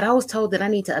 but I was told that I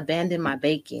need to abandon my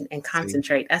baking and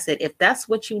concentrate. I said, if that's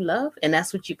what you love and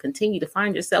that's what you continue to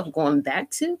find yourself going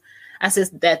back to, I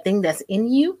said, that thing that's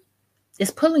in you is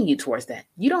pulling you towards that.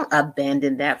 You don't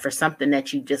abandon that for something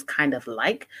that you just kind of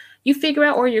like. You figure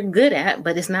out what you're good at,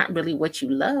 but it's not really what you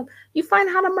love. You find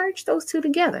how to merge those two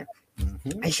together.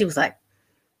 Mm-hmm. And she was like,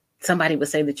 somebody would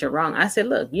say that you're wrong. I said,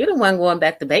 look, you're the one going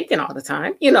back to baking all the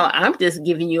time. I'm just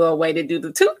giving you a way to do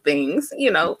the two things,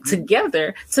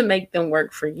 together to make them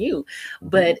work for you.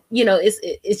 But,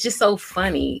 it's just so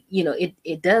funny.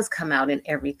 It does come out in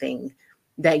everything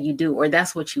that you do, or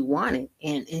that's what you wanted.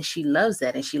 And she loves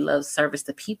that. And she loves service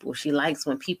to people. She likes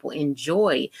when people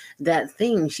enjoy that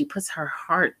thing. She puts her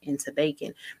heart into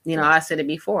baking. I said it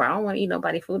before. I don't want to eat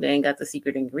nobody's food that ain't got the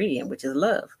secret ingredient, which is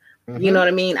love. Mm-hmm. You know what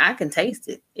I mean? I can taste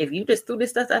it. If you just threw this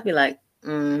stuff, I'd be like,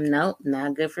 no,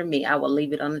 not good for me. I will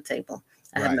leave it on the table.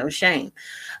 I have no shame.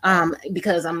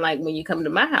 Because I'm like, when you come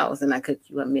to my house and I cook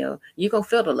you a meal, you're going to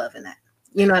feel the love in that.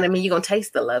 You know what I mean? You're going to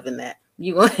taste the love in that.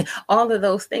 You want all of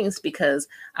those things because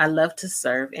I love to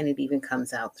serve, and it even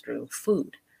comes out through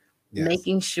food. Yes.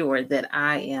 Making sure that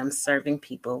I am serving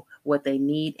people what they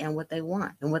need and what they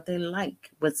want and what they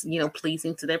like, what's,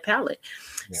 pleasing to their palate.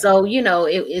 Yeah. So,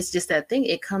 it's just that thing.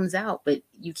 It comes out, but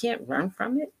you can't run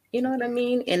from it. You know what I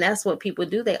mean? And that's what people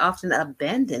do. They often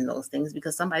abandon those things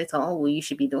because somebody told, oh, well, you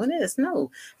should be doing this. No,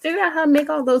 figure out how to make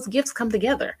all those gifts come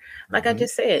together. Like I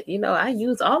just said, I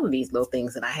use all of these little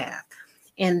things that I have,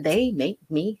 and they make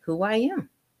me who I am.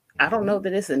 I don't know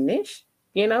that it's a niche.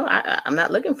 I'm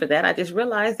not looking for that. I just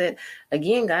realized that,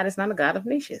 again, God is not a God of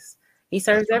niches. He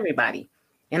serves everybody.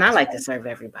 And I like to serve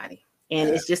everybody. And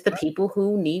it's just the people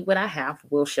who need what I have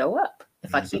will show up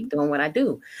if I keep doing what I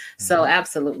do. So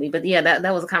absolutely. But yeah,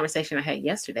 that was a conversation I had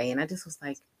yesterday. And I just was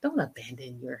like, don't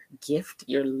abandon your gift,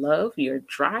 your love, your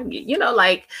drive.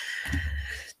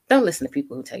 Don't listen to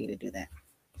people who tell you to do that.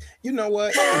 You know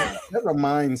what? That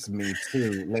reminds me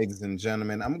too, ladies and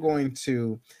gentlemen. I'm going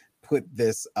to put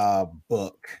this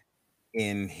book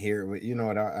in here. You know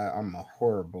what? I'm a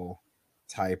horrible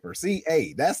typer. See,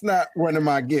 hey, that's not one of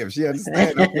my gifts. You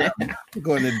understand? What I'm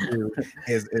going to do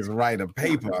is write a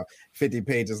paper 50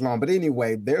 pages long. But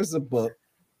anyway, there's a book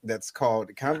that's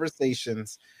called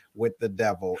Conversations with the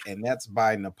Devil, and that's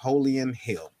by Napoleon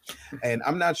Hill. And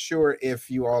I'm not sure if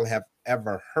you all have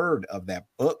ever heard of that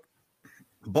book,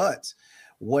 but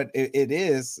what it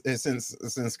is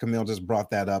since Camille just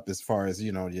brought that up, as far as,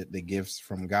 you know, the gifts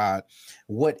from God,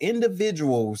 what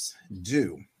individuals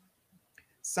do,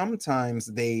 sometimes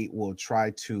they will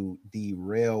try to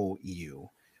derail you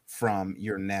from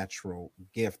your natural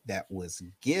gift that was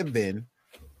given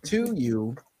to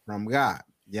you from God.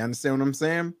 You understand what I'm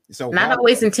saying? So not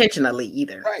always intentionally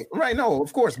either. Right. No,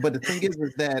 of course. But the thing is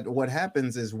that what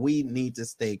happens is we need to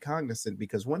stay cognizant,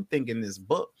 because one thing in this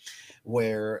book,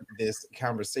 where this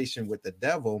conversation with the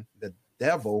devil,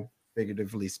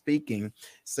 figuratively speaking,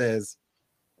 says,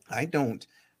 I don't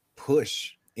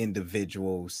push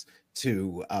individuals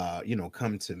to,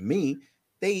 come to me.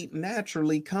 They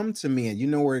naturally come to me. And you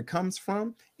know where it comes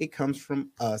from? It comes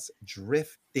from us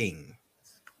drifting.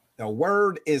 The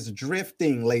word is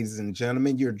drifting, ladies and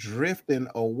gentlemen. You're drifting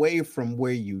away from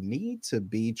where you need to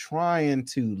be, trying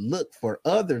to look for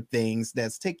other things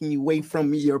that's taking you away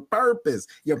from your purpose.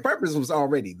 Your purpose was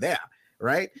already there,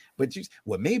 right? But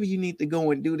maybe you need to go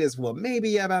and do this. Well,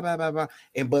 maybe, blah, blah, blah, blah.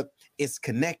 But it's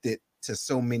connected to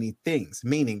so many things,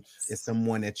 meaning it's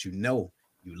someone that you know,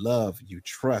 you love, you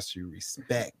trust, you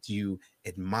respect, you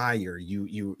admire,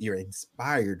 you're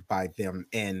inspired by them,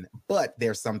 but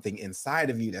there's something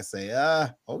inside of you that say,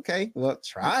 okay, well,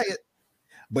 try it,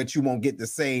 but you won't get the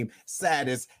same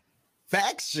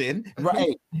satisfaction,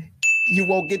 right? You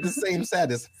won't get the same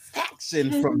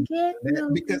satisfaction from that,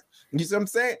 because you see what I'm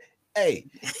saying? Hey,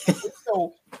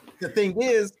 so the thing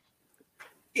is,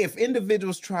 if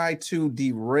individuals try to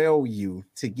derail you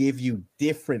to give you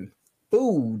different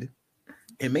food,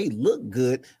 it may look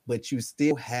good, but you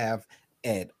still have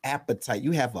an appetite.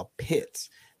 You have a pit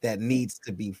that needs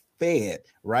to be fed,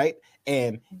 right?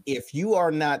 And if you are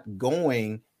not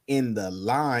going in the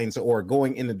lines or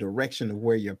going in the direction of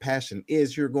where your passion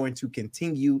is, you're going to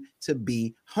continue to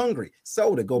be hungry.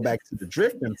 So to go back to the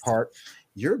drifting part,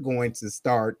 you're going to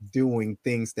start doing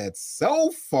things that's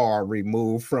so far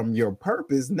removed from your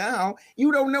purpose. Now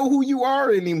you don't know who you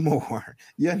are anymore.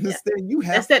 You understand?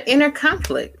 That's that inner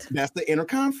conflict. That's the inner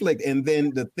conflict. And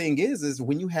then the thing is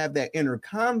when you have that inner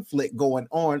conflict going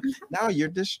on, now you're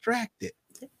distracted.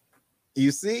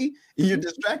 You see, you're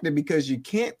distracted because you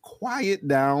can't quiet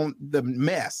down the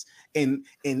mess, and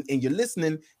you're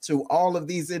listening to all of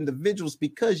these individuals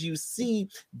because you see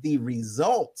the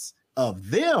results of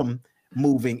them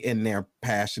moving in their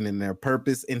passion and their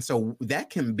purpose. And so that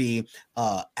can be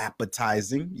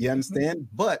appetizing, you understand?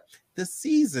 But the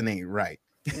season ain't right.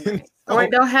 Or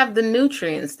don't have the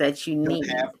nutrients that you need.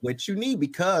 Don't have what you need,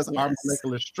 because our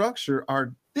molecular structure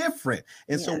are different.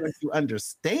 And so when you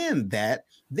understand that,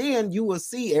 then you will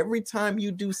see every time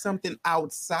you do something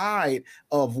outside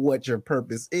of what your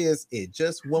purpose is, it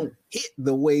just won't hit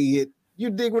the way you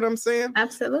dig what I'm saying?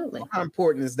 Absolutely. How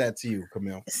important is that to you,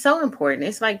 Camille? It's so important.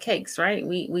 It's like cakes, right?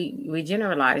 We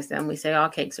generalize them. We say all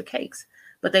cakes are cakes,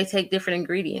 but they take different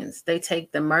ingredients. They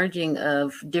take the merging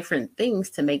of different things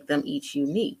to make them each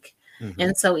unique.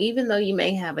 And so even though you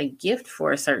may have a gift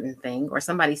for a certain thing, or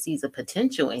somebody sees a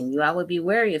potential in you, I would be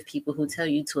wary of people who tell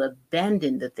you to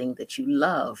abandon the thing that you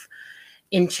love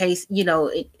and chase,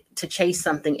 to chase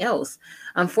something else.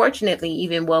 Unfortunately,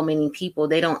 even well-meaning people,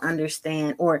 they don't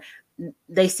understand, or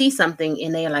they see something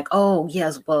and they're like, oh,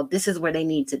 yes, well, this is where they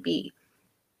need to be.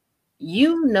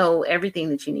 You know everything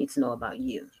that you need to know about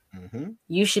you.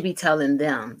 You should be telling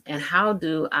them. And how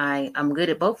do I'm good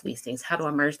at both of these things. How do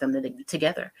I merge them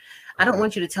together? I don't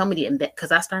want you to tell me to embed,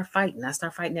 because I start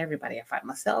fighting everybody. I fight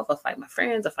myself. I fight my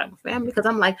friends. I fight my family, because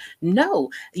I'm like, no,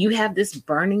 you have this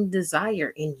burning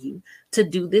desire in you to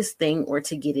do this thing or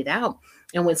to get it out.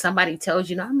 And when somebody tells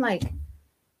you, I'm like,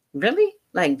 really?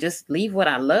 Like, just leave what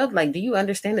I love? Like, do you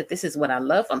understand that this is what I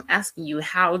love? I'm asking you,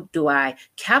 how do I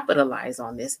capitalize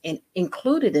on this and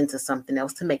include it into something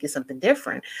else to make it something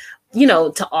different,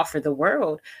 to offer the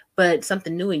world, but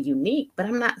something new and unique. But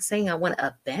I'm not saying I want to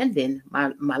abandon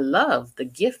my love, the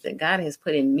gift that God has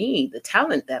put in me, the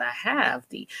talent that I have,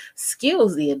 the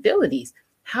skills, the abilities.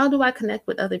 How do I connect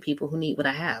with other people who need what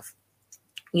I have?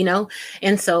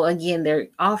 And so again, they're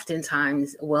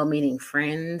oftentimes well-meaning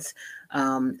friends,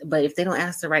 but if they don't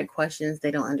ask the right questions,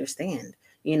 they don't understand,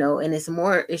 and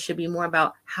it should be more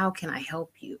about, how can I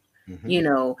help you?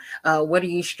 What are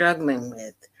you struggling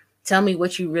with? Tell me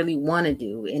what you really want to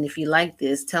do. And if you like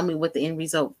this, tell me what the end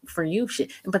result for you should.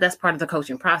 But that's part of the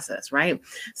coaching process, right?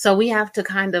 So we have to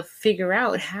kind of figure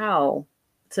out how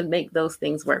to make those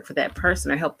things work for that person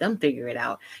or help them figure it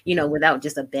out, without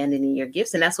just abandoning your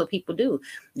gifts. And that's what people do.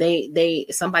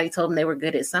 Somebody told them they were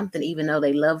good at something, even though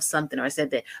they love something, or said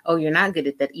that, oh, you're not good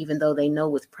at that, even though they know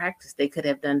with practice they could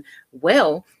have done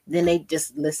well. Then they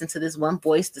just listened to this one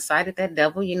voice, decided that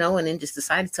devil, and then just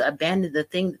decided to abandon the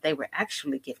thing that they were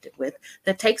actually gifted with.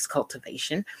 That takes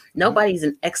cultivation. Nobody's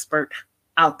an expert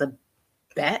out the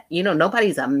bat.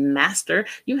 Nobody's a master.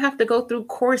 You have to go through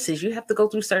courses. You have to go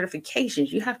through certifications.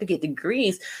 You have to get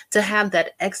degrees to have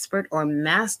that expert or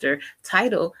master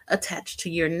title attached to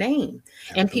your name.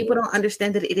 Absolutely. And people don't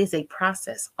understand that it is a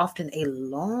process, often a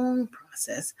long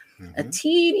process, a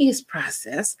tedious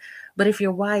process. But if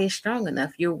your why is strong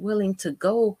enough, you're willing to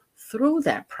go through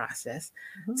that process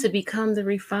to become the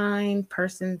refined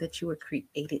person that you were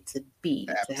created to be.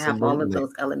 Absolutely. To have all of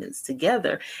those elements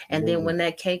together. And then when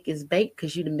that cake is baked,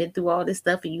 because you done been through all this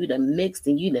stuff, and you done mixed,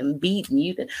 and you done beat, and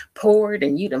you done poured,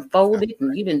 and you done folded,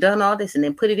 and you done all this, and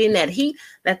then put it in that heat,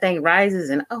 that thing rises,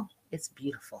 and it's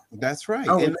beautiful. That's right.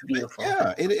 Oh, it's beautiful.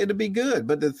 Yeah, it'll be good.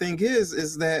 But the thing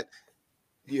is that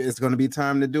it's going to be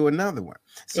time to do another one.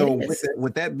 So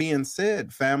with that being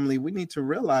said, family, we need to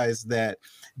realize that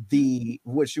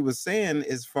what she was saying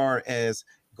as far as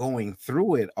going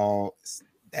through it all,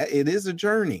 it is a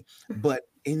journey, but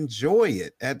enjoy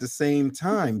it at the same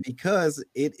time, because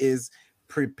it is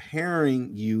preparing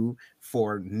you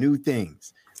for new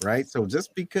things, right? So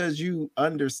just because you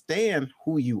understand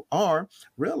who you are,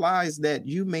 realize that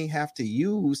you may have to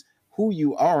use who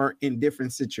you are in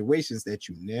different situations that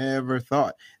you never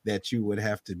thought that you would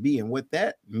have to be. And what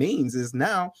that means is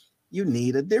now you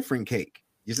need a different cake.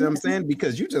 You see what I'm saying?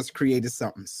 Because you just created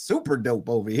something super dope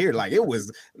over here. Like it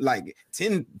was like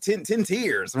 10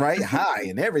 tiers, right? High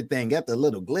and everything. Got the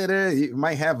little glitter. You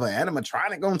might have an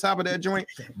animatronic on top of that joint.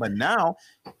 But now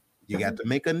you got to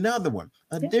make another one,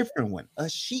 a different one, a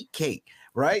sheet cake,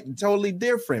 right? Totally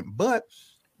different. But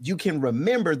you can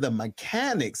remember the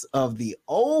mechanics of the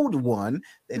old one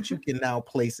that you can now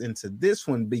place into this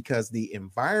one, because the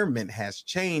environment has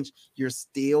changed. You're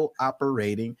still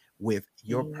operating with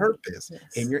your purpose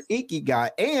and your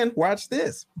ikigai. And watch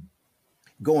this.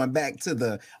 Going back to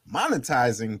the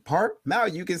monetizing part, now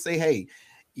you can say, hey,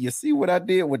 you see what I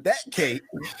did with that cake?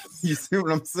 You see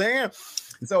what I'm saying?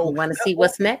 So you want to see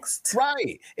what's next,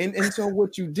 right? And so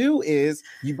what you do is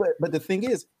but the thing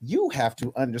is, you have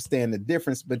to understand the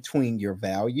difference between your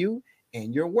value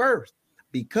and your worth,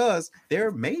 because there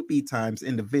may be times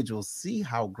individuals see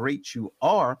how great you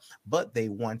are, but they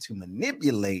want to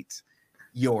manipulate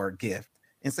your gift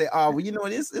and say, oh, well,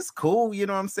 it's cool, you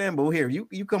know what I'm saying? But here,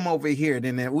 you come over here,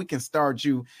 then we can start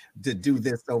you to do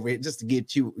this over here just to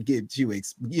get you,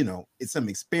 some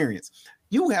experience.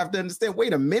 You have to understand,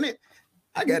 wait a minute,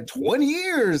 I got 20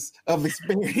 years of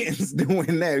experience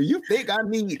doing that. You think I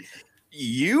need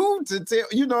you to tell,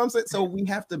 you know what I'm saying? So we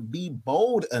have to be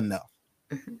bold enough.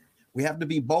 We have to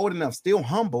be bold enough, still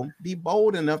humble, be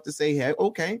bold enough to say, hey,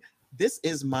 okay, this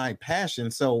is my passion.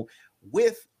 So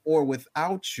with or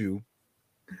without you,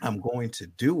 I'm going to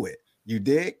do it. You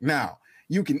dig? Now,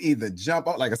 you can either jump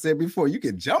on, like I said before, you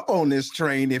can jump on this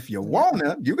train if you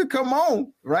wanna, you can come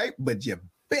on, right? But you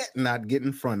bet not get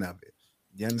in front of it.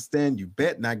 You understand? You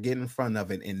bet not get in front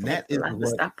of it. And that is what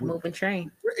stop a moving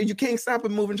train. You can't stop a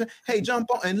moving train. Hey, jump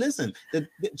on and listen. The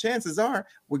chances are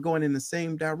we're going in the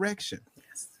same direction.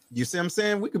 Yes. You see what I'm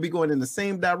saying? We could be going in the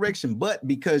same direction, but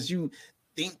because you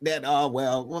think that,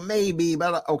 well, maybe,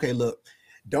 but okay, look.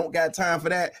 Don't got time for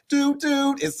that. Dude,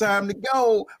 it's time to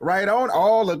go. Right on,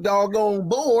 all the doggone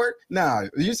board. Now,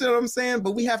 you see what I'm saying?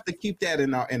 But we have to keep that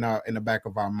in the back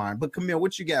of our mind. But Camille,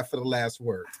 what you got for the last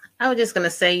word? I was just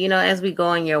gonna say, as we go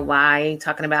on your why,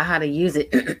 talking about how to use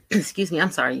it. Excuse me,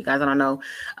 I'm sorry, you guys. I don't know.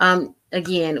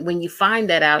 Again, when you find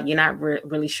that out, you're not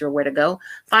really sure where to go.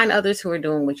 Find others who are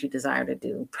doing what you desire to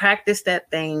do. Practice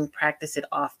that thing. Practice it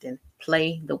often.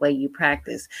 Play the way you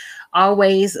practice.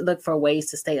 Always look for ways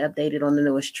to stay updated on the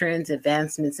newest trends,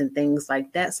 advancements, and things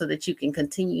like that, so that you can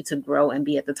continue to grow and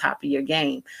be at the top of your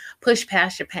game. Push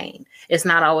past your pain. It's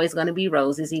not always going to be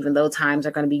roses, even though times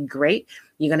are going to be great.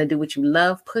 You're going to do what you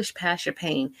love. Push past your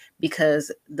pain,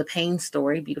 because the pain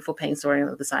story, beautiful pain story on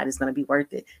the other side, is going to be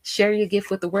worth it. Share your gift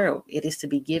with the world. It is to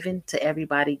be given to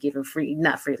everybody, given free,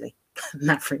 not freely.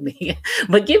 Not freely,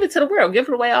 but give it to the world. Give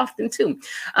it away often too.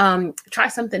 Try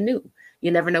something new.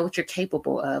 You never know what you're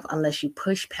capable of unless you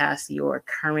push past your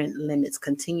current limits.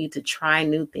 Continue to try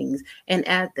new things and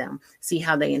add them. See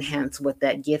how they enhance what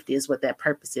that gift is, what that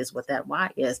purpose is, what that why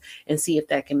is, and see if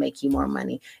that can make you more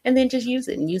money. And then just use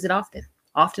it and use it often.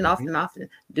 Often.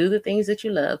 Do the things that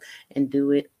you love and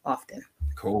do it often.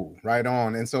 Cool. Right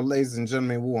on. And so, ladies and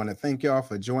gentlemen, we want to thank y'all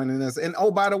for joining us. And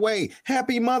oh, by the way,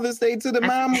 happy Mother's Day to the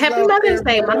mamas. Happy Mother's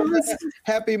Day, mamas.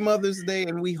 Happy Mother's Day.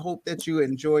 And we hope that you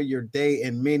enjoy your day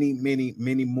and many, many,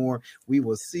 many more. We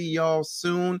will see y'all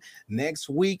soon next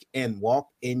week and walk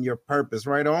in your purpose.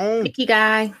 Right on.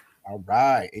 Ikigai. All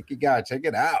right. Ikigai. Check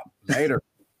it out. Later.